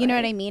they want, you know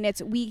what I absolutely. mean?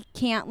 It's we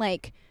can't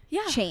like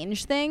Yeah.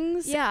 change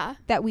things Yeah.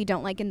 that we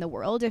don't like in the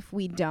world if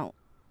we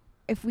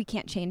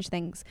can't change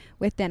things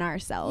within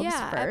ourselves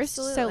Yeah, first.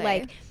 So absolutely.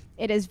 like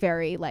it is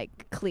very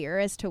like clear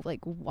as to like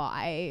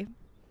why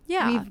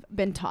Yeah. we've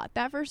been taught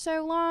that for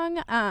so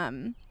long.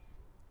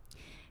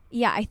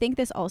 Yeah, I think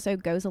this also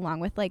goes along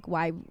with like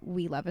why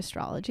we love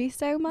astrology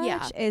so much,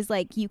 Yeah. is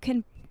like you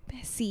can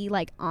see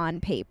like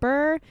on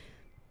paper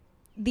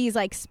these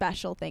like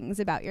special things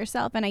about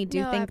yourself, and I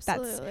do No, think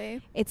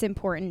absolutely. it's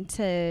important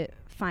to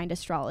find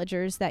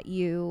astrologers that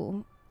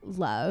you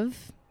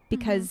love,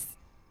 because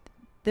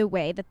the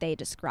way that they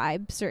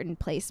describe certain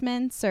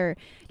placements or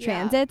Yeah.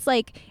 transits,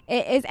 like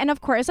it is, and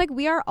of course like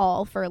we are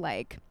all for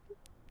like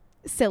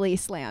silly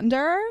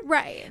slander,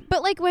 Right.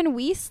 but like when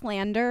we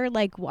slander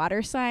like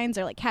water signs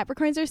or like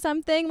Capricorns or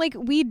something, like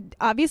we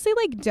obviously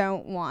like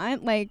don't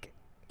want like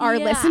our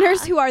Yeah.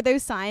 listeners who are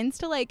those signs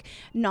to like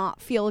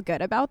not feel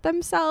good about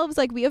themselves.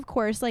 Like we of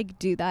course like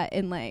do that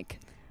in like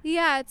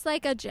Yeah, it's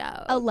like a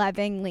joke. a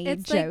lovingly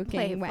It's, like,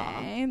 joking playful.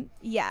 way.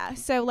 Yeah.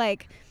 So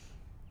like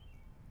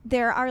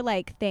there are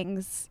like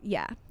things,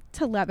 yeah,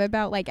 to love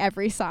about like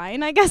every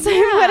sign, I guess.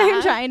 What I'm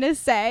Yeah. trying to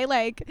say.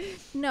 Like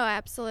No,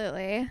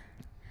 absolutely.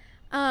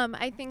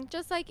 I think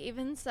just like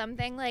even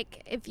something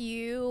like if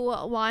you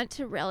want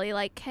to really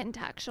like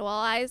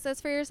contextualize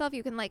this for yourself,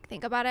 you can like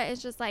think about it.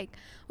 It's just like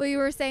what you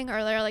were saying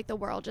earlier, like the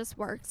world just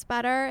works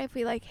better if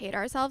we like hate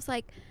ourselves.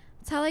 Like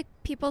it's how like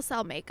people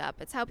sell makeup.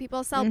 It's how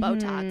people sell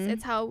Botox.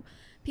 It's how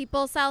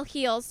people sell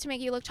heels to make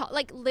you look tall.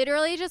 Like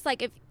literally just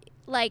like if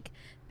like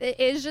it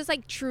is just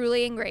like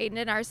truly ingrained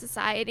in our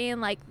society,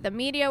 and like the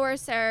media we're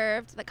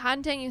served, the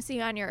content you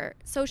see on your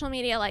social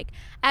media, like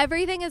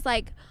everything is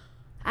like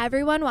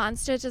everyone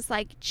wants to just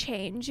like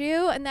change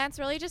you, and that's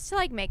really just to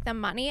like make them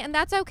money, and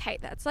that's okay.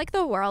 That's like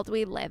the world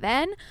we live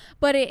in,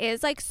 but it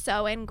is like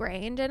so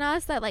ingrained in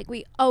us that like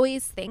we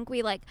always think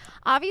we like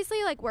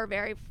obviously like we're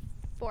very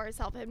for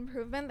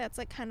self-improvement. That's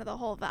like kind of the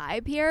whole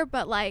vibe here,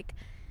 but like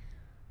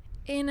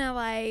in a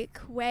like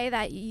way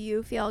that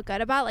you feel good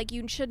about. Like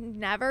you should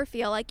never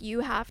feel like you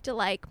have to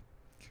like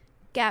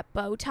get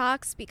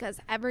Botox because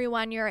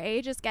everyone your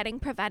age is getting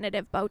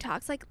preventative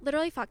Botox. Like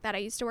literally fuck that. I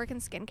used to work in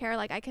skincare.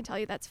 Like I can tell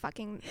you that's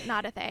fucking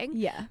not a thing.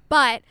 yeah.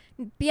 But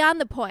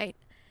beyond the point,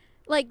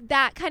 like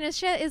that kind of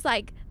shit is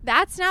like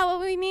that's not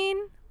what we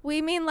mean.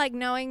 We mean like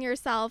knowing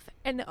yourself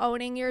and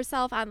owning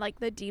yourself on like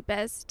the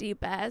deepest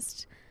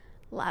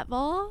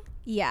level.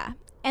 Yeah.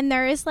 And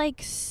there is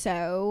like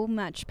so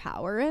much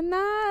power in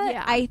that.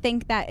 Yeah. I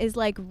think that is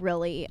like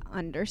really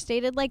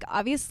understated. Like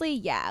obviously,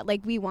 yeah,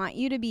 like we want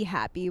you to be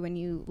happy when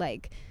you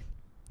like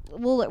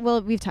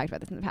well we've talked about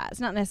this in the past.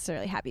 Not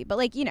necessarily happy, but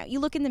like, you know, you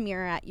look in the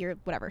mirror at your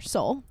whatever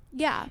soul.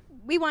 Yeah.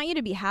 We want you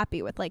to be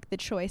happy with like the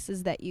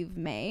choices that you've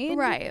made.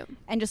 Right.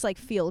 And just like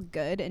feel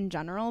good in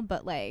general,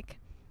 but like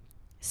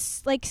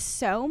like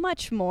so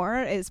much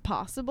more is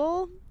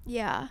possible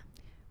Yeah.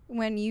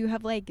 when you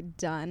have like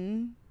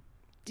done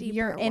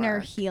your Deeper inner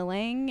work.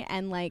 healing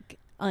and like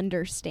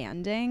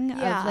understanding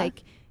Yeah. of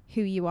like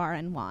who you are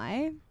and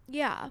why.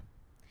 Yeah.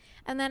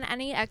 And then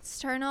any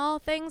external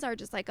things are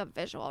just like a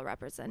visual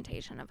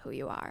representation of who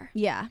you are.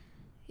 Yeah,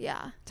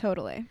 Yeah.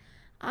 totally.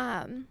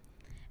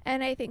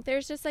 And I think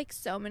there's just like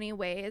so many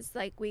ways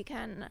like we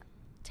can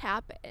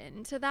tap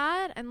into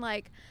that. And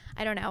like,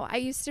 I don't know, I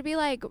used to be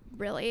like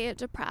really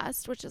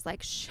depressed, which is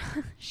like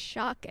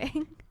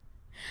shocking.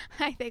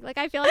 I think like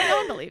I feel like no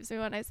one believes me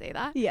when I say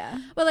that. Yeah.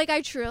 But like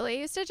I truly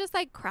used to just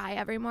like cry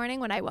every morning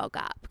when I woke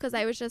up because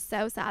I was just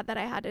so sad that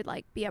I had to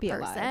like be a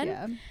person. Alive,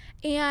 yeah.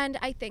 And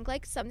I think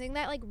like something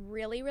that like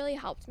really, really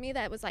helped me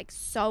that was like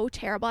so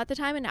terrible at the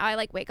time, and now I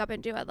like wake up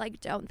and do it, like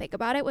don't think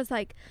about it, was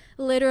like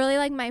literally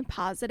like my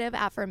positive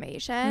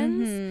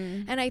affirmations.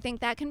 Mhm. And I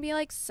think that can be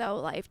like so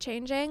life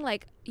changing.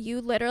 Like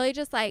you literally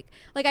just like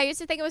I used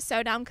to think it was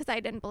so dumb because I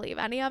didn't believe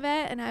any of it,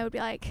 and I would be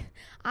like,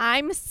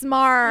 I'm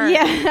smart.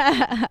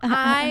 Yeah.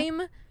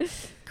 I'm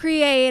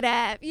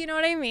creative, you know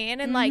what I mean?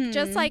 And like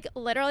just Mhm. like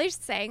literally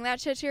saying that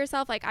shit to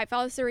yourself. Like I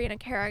follow Serena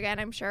Kerrigan,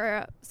 I'm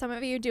sure some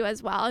of you do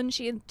as well, and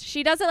she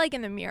does it like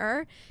in the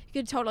mirror.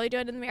 You could totally do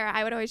it in the mirror.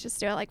 I would always just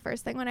do it like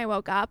first thing when I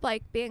woke up,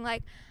 like being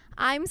like,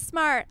 I'm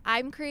smart,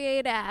 I'm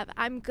creative,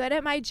 I'm good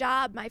at my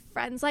job, my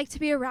friends like to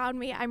be around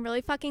me, I'm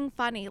really fucking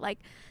funny, like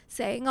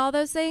saying all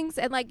those things,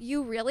 and like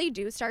you really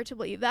do start to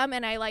believe them.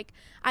 And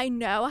I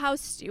know how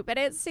stupid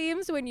it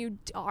seems when you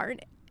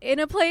aren't in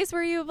a place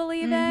where you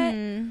believe it,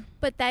 Mhm.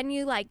 but then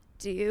you like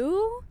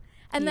do,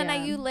 and then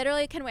Yeah. you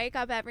literally can wake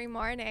up every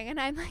morning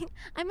and I'm like,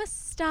 I'm a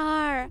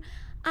star,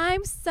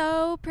 I'm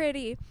so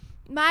pretty,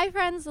 my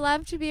friends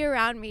love to be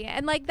around me,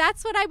 and like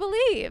that's what I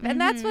believe, and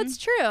that's Mhm. what's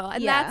true,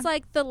 and Yeah. that's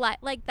like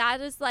like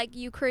that is like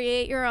you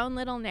create your own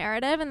little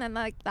narrative, and then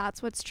like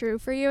that's what's true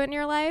for you in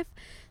your life.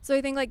 So I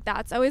think like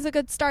that's always a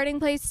good starting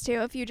place too,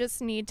 if you just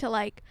need to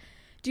like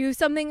do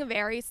something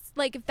very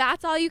like, if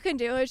that's all you can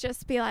do is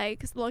just be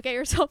like, look at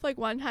yourself like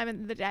one time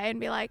in the day and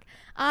be like,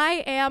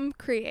 I am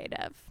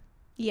creative.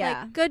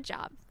 Yeah. Like, good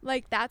job.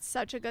 Like that's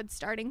such a good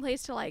starting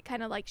place to like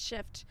kind of like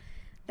shift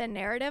the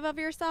narrative of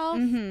yourself.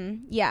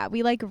 Mhm. Yeah,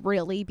 we like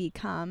really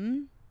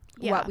become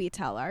Yeah. what we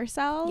tell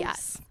ourselves.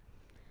 Yes.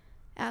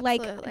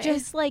 Absolutely. Like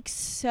just like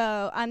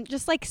so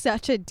just like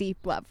such a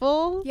deep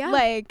level. Yeah.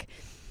 Like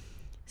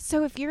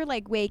so if you're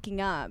like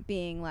waking up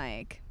being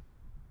like,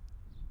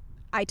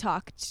 I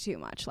talked too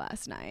much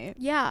last night.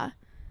 Yeah.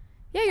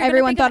 Yeah, you're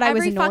Everyone gonna think thought of I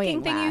was every annoying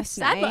fucking thing you last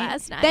said night.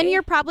 last night. Then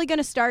you're probably going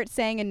to start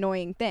saying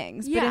annoying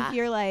things. But Yeah. if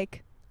you're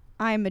like,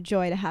 I'm a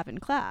joy to have in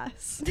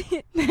class,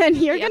 then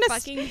you're Yeah, going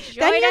fucking to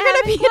joy then to you're going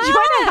have to be in a joy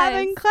to have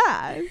class. in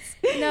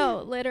class.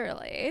 No,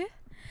 literally.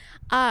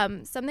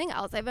 Something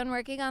else I've been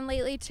working on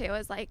lately too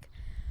is like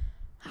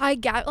I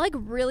get like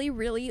really,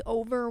 really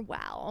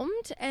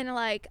overwhelmed, and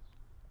like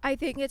I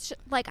think it's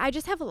like I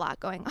just have a lot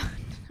going on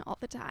all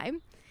the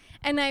time,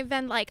 and I've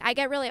been like I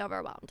get really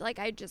overwhelmed, like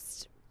I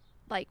just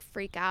like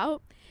freak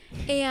out,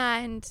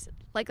 and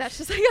like that's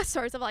just like a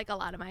source of like a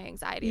lot of my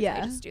anxiety. Yeah.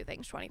 I just do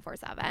things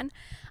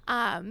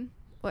 24/7,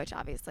 which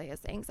obviously is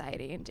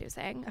anxiety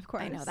inducing. Of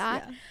course. I know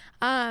that.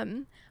 yeah.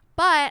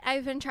 But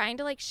I've been trying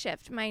to like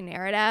shift my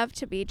narrative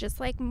to be just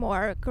like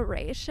more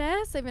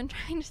gracious. I've been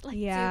trying to like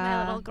do my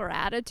Yeah. little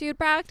gratitude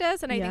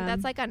practice, and I think Yeah.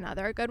 that's like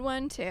another good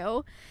one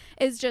too,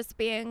 is just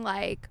being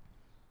like,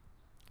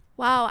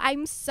 wow,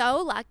 I'm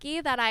so lucky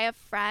that I have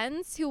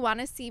friends who want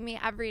to see me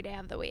every day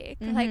of the week.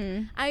 Like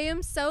Mhm. I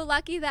am so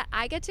lucky that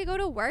I get to go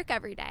to work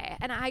every day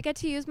and I get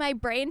to use my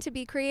brain to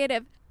be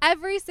creative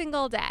every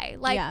single day.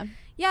 Like Yeah.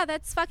 yeah,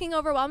 that's fucking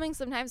overwhelming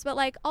sometimes, but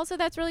like also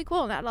that's really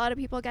cool. Not a lot of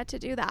people get to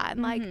do that.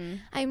 And like Mhm.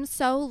 I'm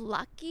so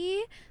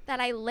lucky that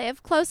I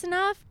live close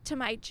enough to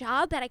my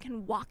job that I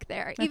can walk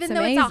there, That's even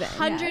though it's amazing,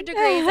 100 yeah.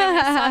 degrees and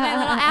I sweat my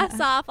little ass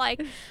off.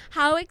 Like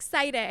how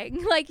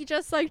exciting. Like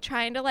just like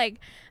trying to like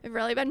I've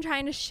really been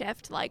trying to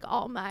shift like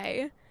all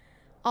my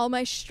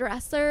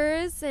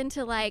stressors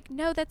into like,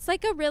 no, that's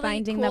like a really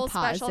Finding the cool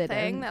special positive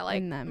thing that like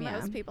in them, yeah.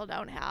 most people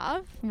don't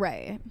have.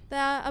 Right.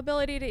 The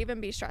ability to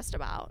even be stressed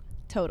about.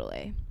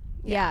 Totally.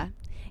 Yeah.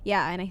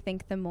 Yeah. And I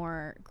think the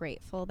more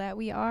grateful that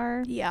we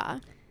are, Yeah.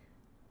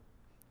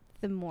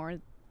 the more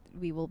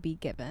we will be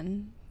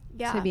given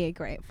Yeah. to be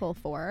grateful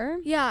for.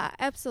 Yeah,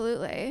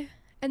 absolutely.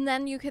 And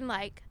then you can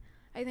like,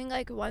 I think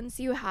like once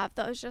you have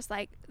those, just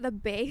like the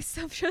base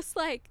of just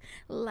like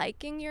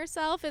liking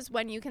yourself is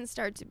when you can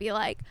start to be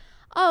like,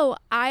 oh,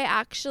 I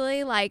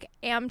actually like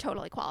am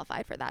totally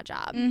qualified for that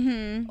job.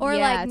 Mm-hmm. Or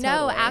like,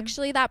 no,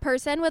 actually that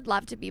person would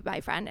love to be my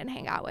friend and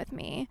hang out with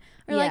me.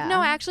 Or like, no, Yeah.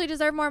 I actually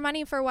deserve more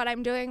money for what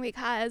I'm doing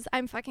because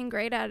I'm fucking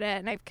great at it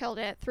and I've killed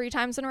it 3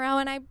 times in a row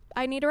and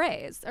I need a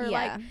raise. Or Yeah.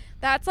 like,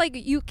 that's like,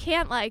 you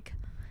can't like,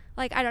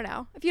 I don't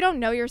know. If you don't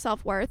know your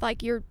self-worth,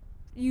 like you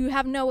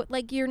have no,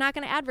 like, you're not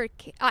going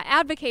to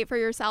advocate for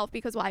yourself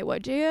because why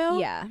would you?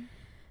 Yeah.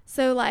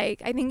 So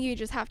like, I think you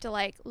just have to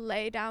like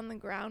lay down the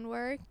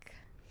groundwork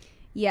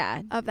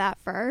Yeah. of that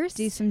first.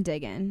 Do some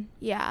digging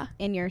Yeah.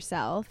 in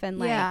yourself. And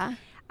like, Yeah.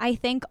 I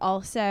think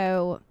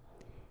also,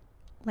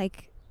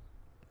 like,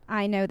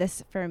 I know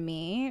this for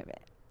me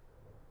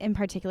in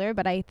particular,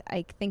 but I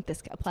think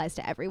this applies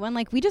to everyone.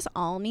 Like, we just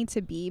all need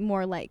to be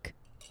more like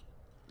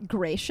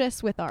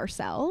gracious with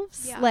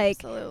ourselves. Yeah,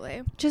 Like,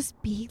 absolutely.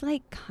 just be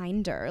like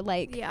kinder.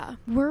 Like, Yeah.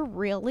 we're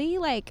really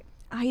like,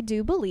 I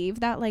do believe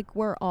that like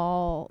we're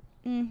all,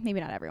 maybe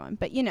not everyone,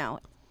 but you know,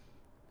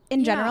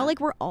 in general, Yeah. like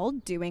we're all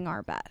doing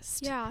our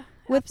best. Yeah.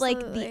 With like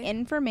absolutely. the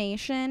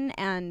information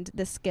and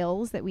the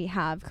skills that we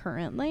have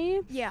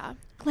currently, Yeah.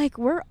 like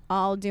we're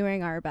all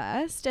doing our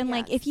best. And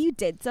like if Yes. you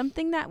did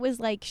something that was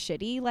like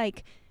shitty,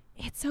 like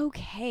it's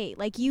okay.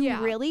 Like you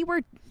Yeah. really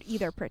were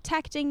either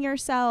protecting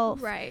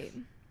yourself, Right.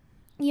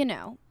 you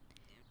know.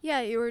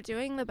 Yeah, you were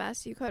doing the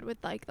best you could with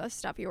like the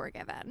stuff you were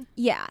given.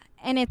 Yeah.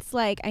 And it's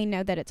like, I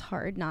know that it's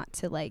hard not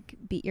to like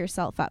beat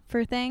yourself up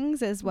for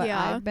things, is what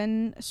Yeah. I've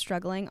been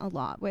struggling a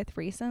lot with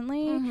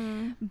recently.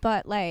 Mm-hmm.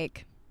 But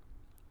like,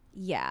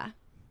 yeah,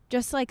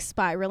 just like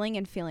spiraling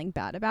and feeling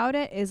bad about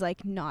it is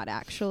like not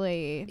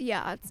actually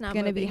Yeah, it's not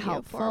going to be moving you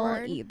helpful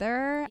forward.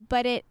 either.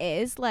 But it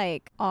is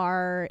like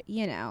our,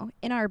 you know,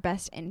 in our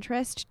best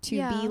interest to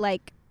Yeah. be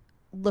like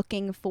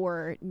looking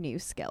for new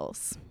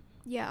skills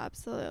Yeah,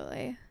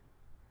 absolutely.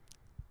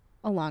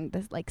 along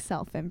this like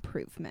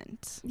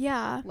self-improvement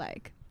Yeah.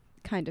 like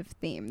kind of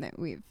theme that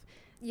we've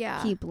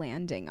Yeah. keep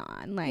landing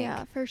on. Like,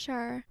 Yeah, for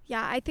sure.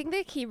 Yeah, I think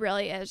the key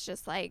really is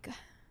just like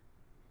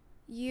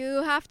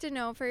you have to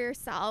know for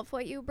yourself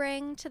what you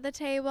bring to the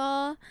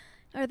table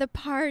or the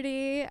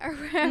party or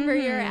wherever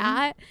you're Mhm.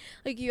 at.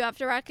 Like you have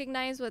to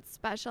recognize what's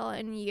special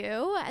in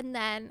you, and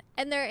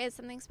there is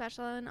something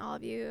special in all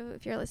of you.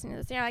 If you're listening to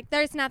this, you're like,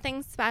 there's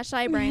nothing special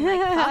I bring. Like,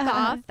 fuck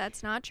off.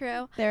 That's not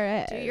true.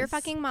 there is. Do your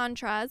fucking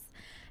mantras.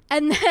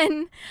 And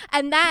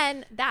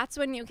then that's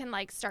when you can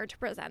like start to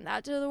present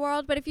that to the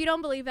world. But if you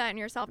don't believe that in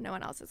yourself, no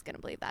one else is going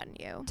to believe that in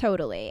you.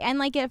 Totally. And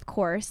like, of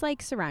course,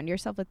 like surround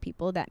yourself with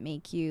people that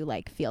make you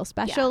like feel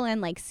special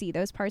and like see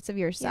those parts of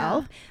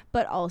yourself.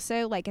 But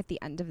also like at the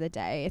end of the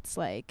day, it's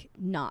like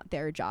not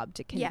their job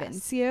to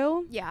convince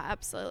you. Yeah,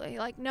 absolutely.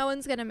 Like no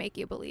one's going to make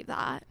you believe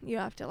that. You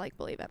have to like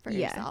believe it for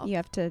yourself. You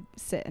have to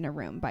sit in a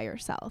room by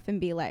yourself and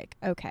be like,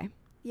 okay.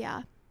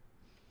 Yeah.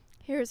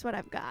 Here's what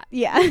I've got.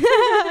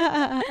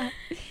 Yeah.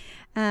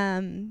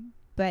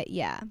 But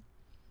yeah,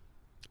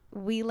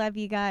 we love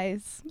you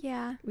guys.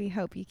 Yeah. We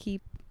hope you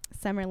keep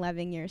summer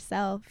loving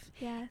yourself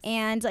Yes.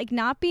 and like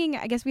not being,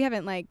 I guess we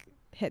haven't like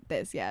hit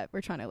this yet.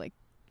 We're trying to like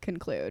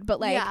conclude, but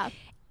like yeah.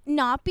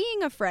 not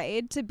being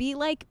afraid to be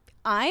like,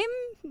 I'm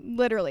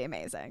literally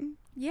amazing.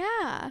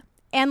 Yeah.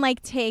 And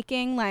like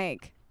taking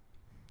like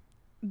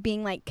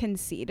being like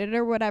conceited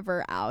or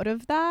whatever out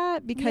of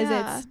that, because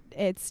Yeah.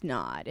 it's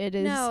not. It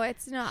is No,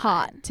 it's not.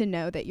 hot to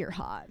know that you're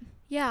hot.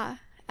 Yeah,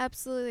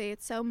 absolutely.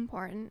 It's so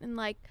important. And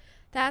like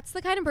that's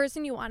the kind of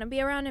person you want to be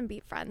around and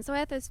be friends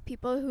with, is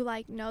people who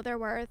like know their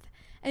worth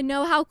and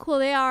know how cool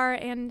they are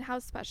and how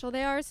special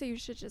they are. So you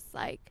should just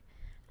like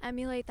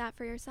emulate that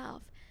for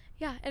yourself.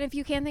 Yeah. And if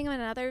you can't think of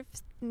another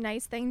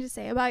nice thing to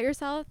say about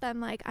yourself,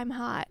 then like, I'm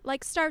hot.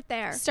 Like start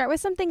there. Start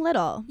with something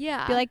little.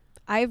 Yeah. Be like,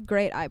 I have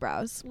great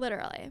eyebrows.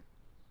 Literally.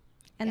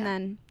 And Yeah.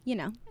 then, you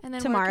know, And then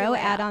work tomorrow your way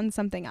add up. on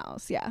something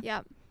else. Yeah.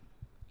 Yep.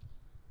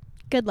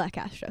 Good luck,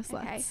 Astro Okay.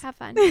 Sluts. Have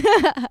fun.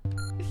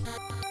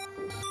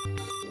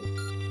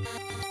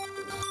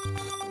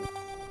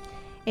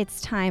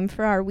 It's time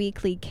for our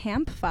weekly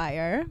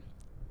campfire.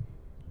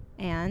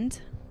 And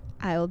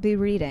I will be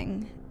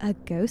reading a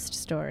ghost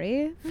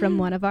story from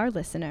one of our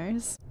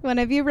listeners. One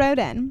of you wrote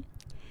in,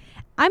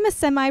 I'm a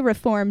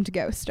semi-reformed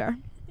ghoster.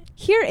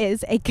 Here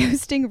is a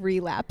ghosting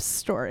relapse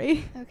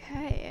story.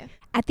 Okay.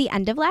 At the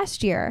end of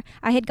last year,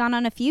 I had gone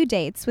on a few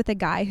dates with a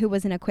guy who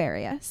was an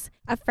Aquarius,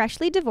 a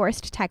freshly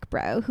divorced tech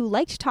bro who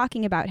liked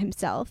talking about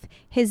himself,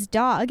 his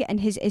dog, and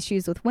his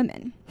issues with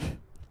women.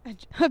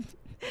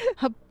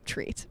 a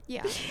treat.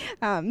 Yeah.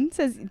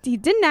 Says he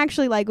didn't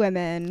actually like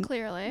women,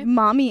 Clearly.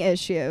 mommy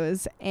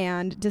issues,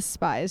 and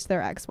despised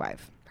their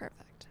ex-wife.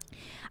 Perfect.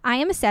 I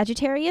am a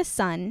Sagittarius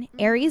sun,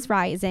 Aries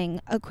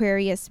rising,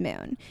 Aquarius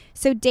moon.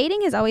 So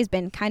dating has always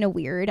been kind of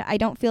weird. I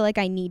don't feel like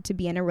I need to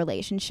be in a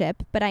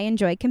relationship, but I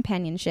enjoy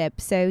companionship,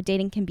 so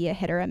dating can be a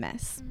hit or a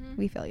miss.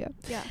 We feel you.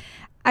 Yeah.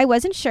 I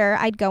wasn't sure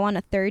I'd go on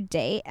a third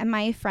date, and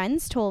my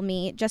friends told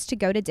me just to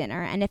go to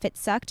dinner, and if it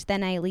sucked,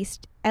 then I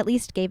at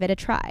least gave it a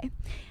try.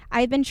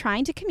 I've been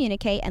trying to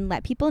communicate and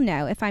let people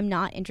know if I'm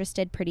not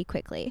interested pretty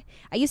quickly.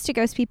 I used to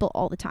ghost people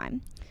all the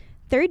time.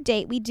 Third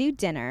date, we do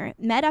dinner,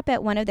 met up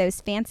at one of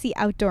those fancy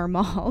outdoor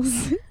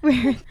malls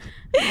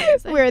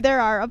where there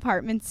are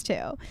apartments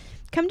too.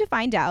 Come to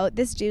find out,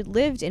 this dude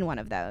lived in one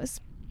of those.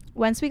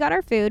 Once we got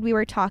our food, we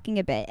were talking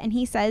a bit, and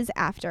he says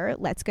after,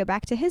 let's go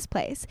back to his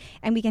place,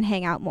 and we can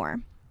hang out more.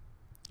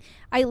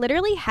 I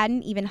literally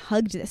hadn't even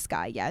hugged this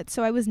guy yet,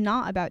 so I was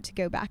not about to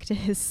go back to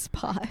his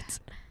spot.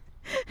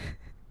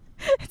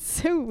 It's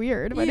so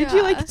weird. What did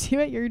you like do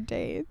at your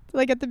date?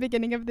 Like at the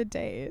beginning of the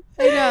date?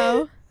 I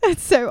know.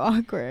 It's so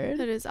awkward.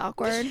 It is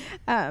awkward.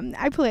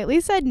 I politely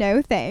said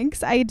no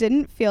thanks. I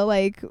didn't feel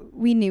like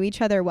we knew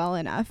each other well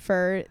enough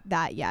for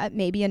that yet.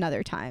 Maybe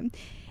another time.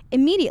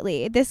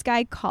 immediately, this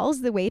guy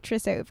calls the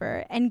waitress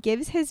over and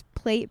gives his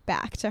plate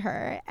back to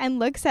her and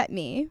looks at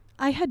me.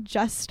 I had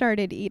just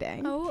started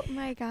eating. Oh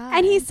my God.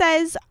 And he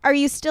says, "Are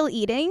you still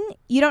eating?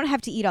 You don't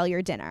have to eat all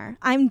your dinner.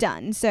 I'm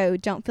done, so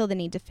don't feel the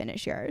need to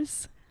finish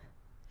yours."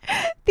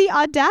 The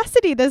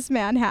audacity this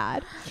man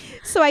had.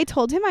 So I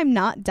told him I'm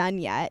not done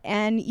yet,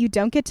 and you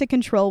don't get to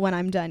control when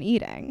I'm done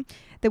eating.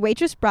 The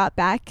waitress brought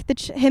back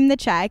him the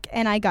check,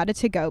 and I got a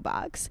to-go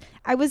box.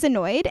 I was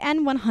annoyed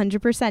and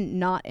 100%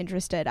 not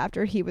interested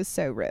after he was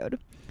so rude.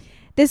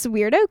 This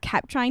weirdo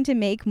kept trying to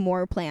make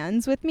more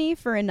plans with me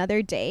for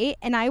another date,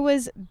 and I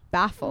was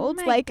baffled.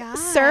 Oh my like, God.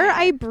 "Sir,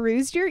 I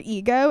bruised your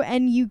ego,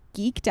 and you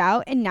geeked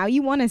out, and now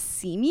you want to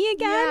see me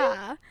again?"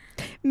 Yeah.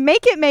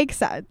 Make it make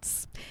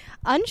sense.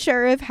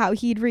 Unsure of how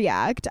he'd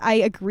react, I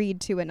agreed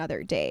to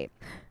another date.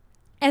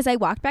 As I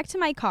walked back to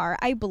my car,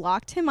 I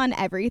blocked him on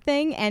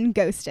everything and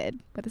ghosted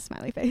with a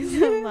smiley face.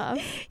 Love.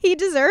 He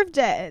deserved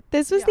it.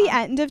 This was the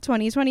Yeah. end of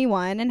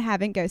 2021 and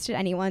haven't ghosted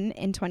anyone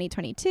in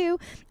 2022.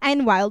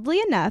 And wildly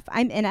enough,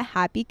 I'm in a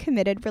happy,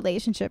 committed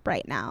relationship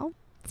right now.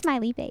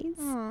 Smiley face.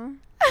 Aw.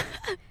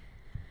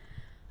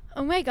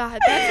 Oh my God,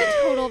 that's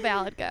a total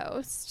valid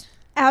ghost.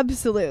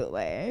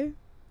 Absolutely.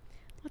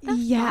 What the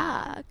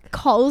Yeah. fuck?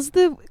 Calls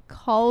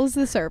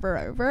the server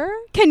over.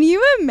 Can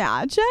you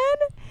imagine?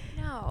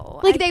 No.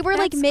 Like, they were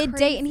like that's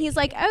mid-date and he's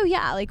crazy. like, "Oh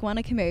yeah, like want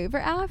to come over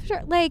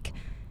after?" Like,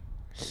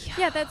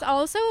 Yeah, that's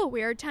also a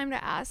weird time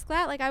to ask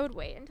that. Like, I would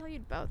wait until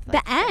you'd both the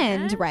like,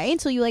 end, finish. right?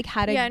 Until you like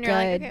had a Yeah, and good you're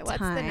like, okay, what's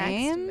time. the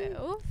next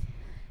move?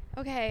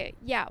 Okay,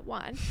 yeah,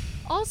 one.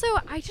 Also,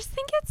 I just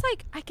think it's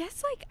like, I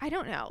guess like, I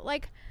don't know.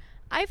 Like,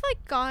 I've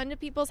like gone to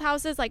people's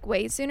houses like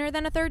way sooner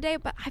than a third date,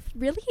 but I've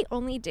really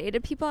only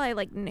dated people I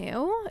like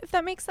knew, if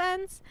that makes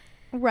sense.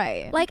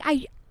 Right. Like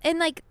in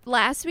like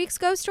last week's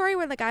ghost story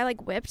where the guy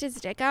like whipped his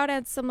dick out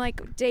at some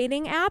like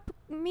dating app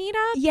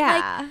meetup.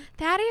 Yeah. Like,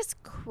 that is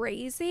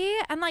crazy.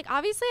 And like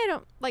obviously I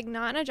don't like,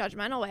 not in a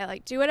judgmental way,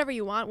 like do whatever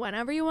you want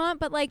whenever you want,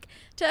 but like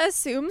to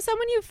assume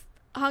someone you've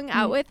hung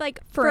out with like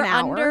for an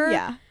hour. under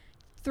Yeah.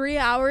 3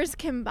 hours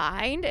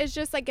combined is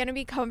just like gonna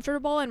be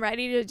comfortable and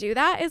ready to do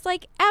that is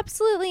like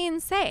absolutely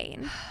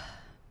insane.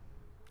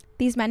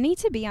 These men need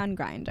to be on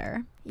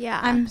Grindr. Yeah.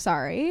 I'm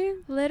sorry.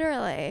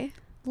 literally.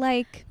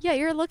 Like, Yeah,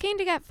 you're looking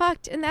to get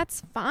fucked and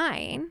that's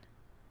fine.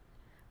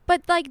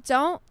 But like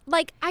don't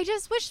like, I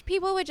just wish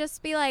people would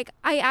just be like,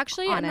 I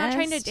actually am not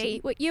trying to Honest.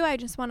 date with you, I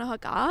just want to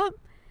hook up.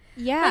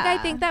 yeah. Like I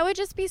think that would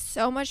just be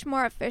so much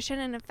more efficient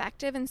and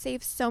effective and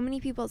save so many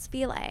people's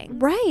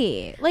feelings.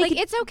 right. Like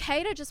it's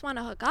okay to just want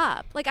to hook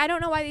up. Like I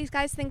don't know why these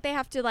guys think they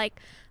have to like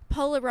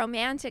pull a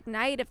romantic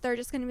night if they're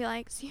just gonna be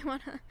like, "So you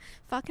want to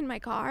fuck in my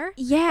car?"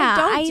 yeah.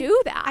 Like, don't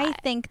do that. I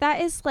think that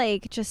is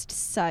like just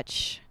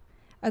such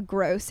a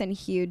gross and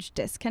huge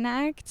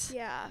disconnect.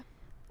 yeah.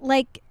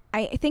 Like,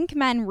 I think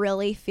men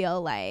really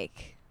feel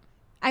like,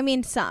 I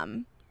mean,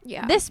 some.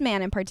 Yeah. This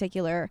man in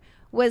particular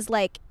was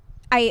like,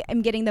 I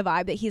am getting the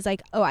vibe that he's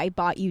like, "Oh, I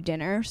bought you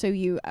dinner, so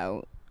you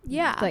owe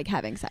yeah. like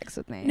having sex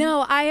with me."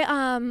 No,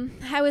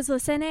 I was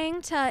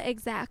listening to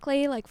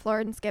exactly like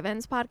Florence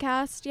Given's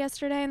podcast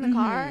yesterday in the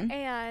car, Mhm.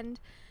 and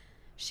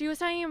she was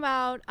talking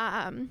about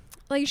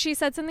like she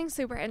said something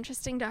super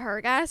interesting to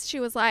her guest. She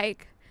was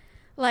like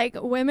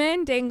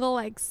women dangle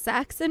like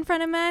sex in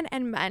front of men,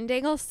 and men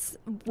dangle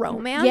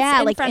romance yeah,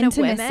 in like front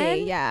intimacy. of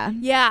women. Yeah.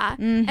 Yeah.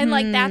 And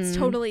like that's Mhm.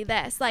 totally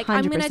this. Like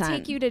I'm going to 100%.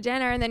 take you to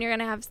dinner and then you're going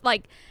to have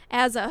like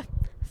as a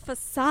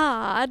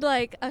facade,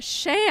 like a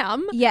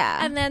sham.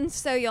 Yeah. And then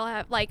so you'll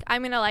have like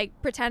I'm going to like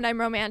pretend I'm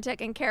romantic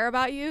and care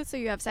about you so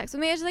you have sex with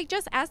me. It's like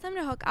just ask them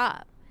to hook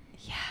up.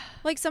 Yeah.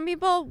 Like some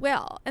people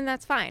will and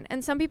that's fine.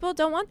 And some people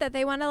don't want that.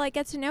 They want to like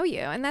get to know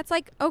you and that's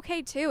like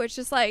okay too. It's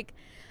just like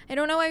I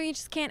don't know why we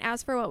just can't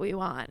ask for what we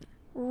want.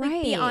 Right.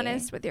 Like be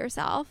honest with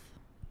yourself.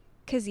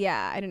 Because,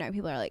 yeah, I don't know.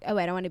 People are like, "Oh,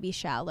 I don't want to be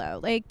shallow."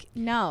 Like,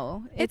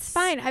 no. It's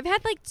fine. I've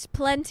had like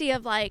plenty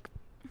of like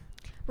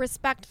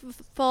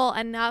respectful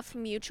enough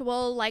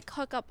mutual like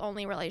hookup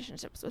only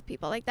relationships with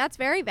people. Like that's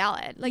very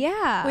valid. Like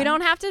yeah. we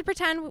don't have to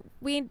pretend,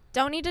 we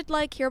don't need to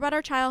like hear about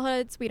our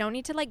childhoods. We don't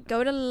need to like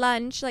go to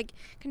lunch. Like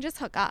can just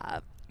hook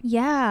up.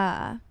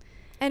 Yeah.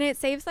 And it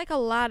saves like a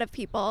lot of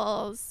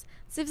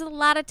saves a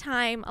lot of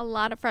time, a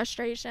lot of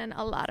frustration,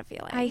 a lot of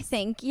feelings. I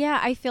think, yeah,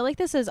 I feel like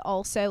this is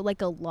also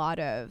like a lot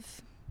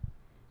of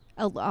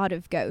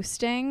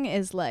ghosting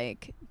is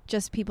like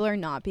just people are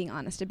not being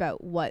honest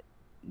about what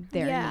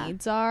their Yeah.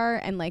 needs are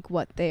and like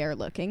what they are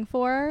looking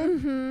for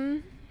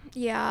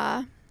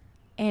Yeah.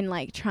 and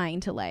like trying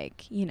to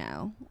like, you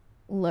know,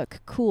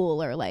 look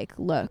cool or like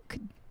look,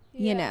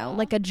 you know, Yeah.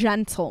 like a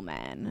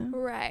gentleman.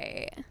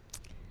 Right.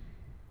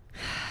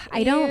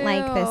 I don't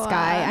like this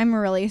guy. Ew. I'm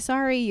really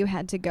sorry you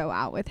had to go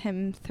out with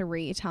him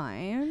 3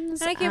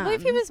 times. And I can't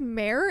believe he was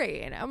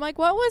married. I'm like,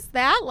 what was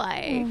that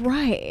like?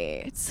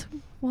 Right.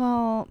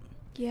 Well,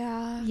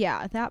 Yeah.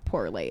 yeah, that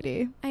poor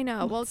lady. I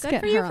know. Well, Let's good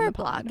get for you her on for the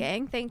pod.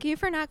 blogging. Thank you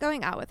for not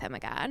going out with him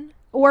again.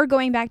 Or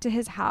going back to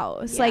his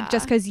house, like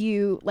just Yeah. because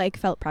you like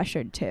felt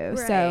pressured to.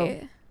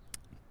 So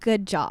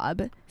good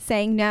job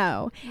saying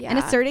no Yeah. and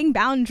asserting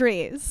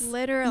boundaries.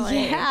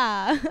 Literally.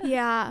 Yeah.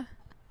 Yeah.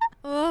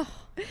 Oh,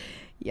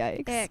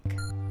 Yikes. ick.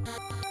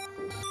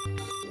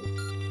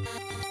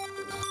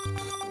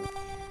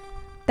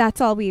 That's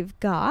all we've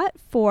got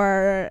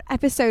for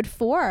episode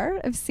 4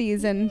 of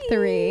season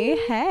 3.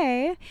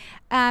 Hey.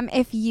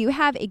 If you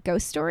have a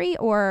ghost story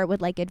or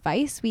would like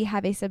advice, we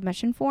have a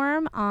submission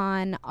form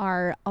on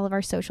all of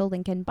our social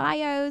link in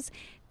bios.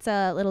 It's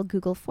a little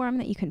Google form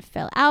that you can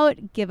fill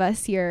out. Give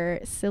us your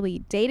silly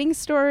dating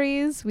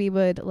stories. We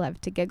would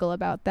love to giggle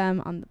about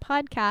them on the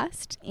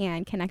podcast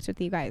and connect with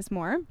you guys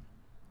more.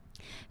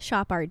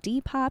 Shop our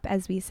Depop,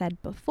 as we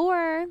said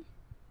before.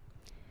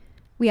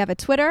 We have a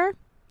Twitter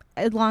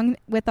along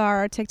with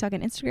our TikTok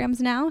and Instagrams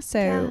now,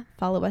 so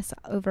follow us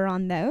over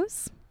on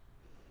those.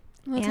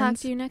 We'll talk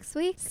to you next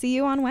week. See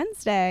you on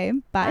Wednesday.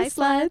 Bye, Bye,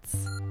 sluts.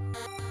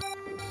 sluts.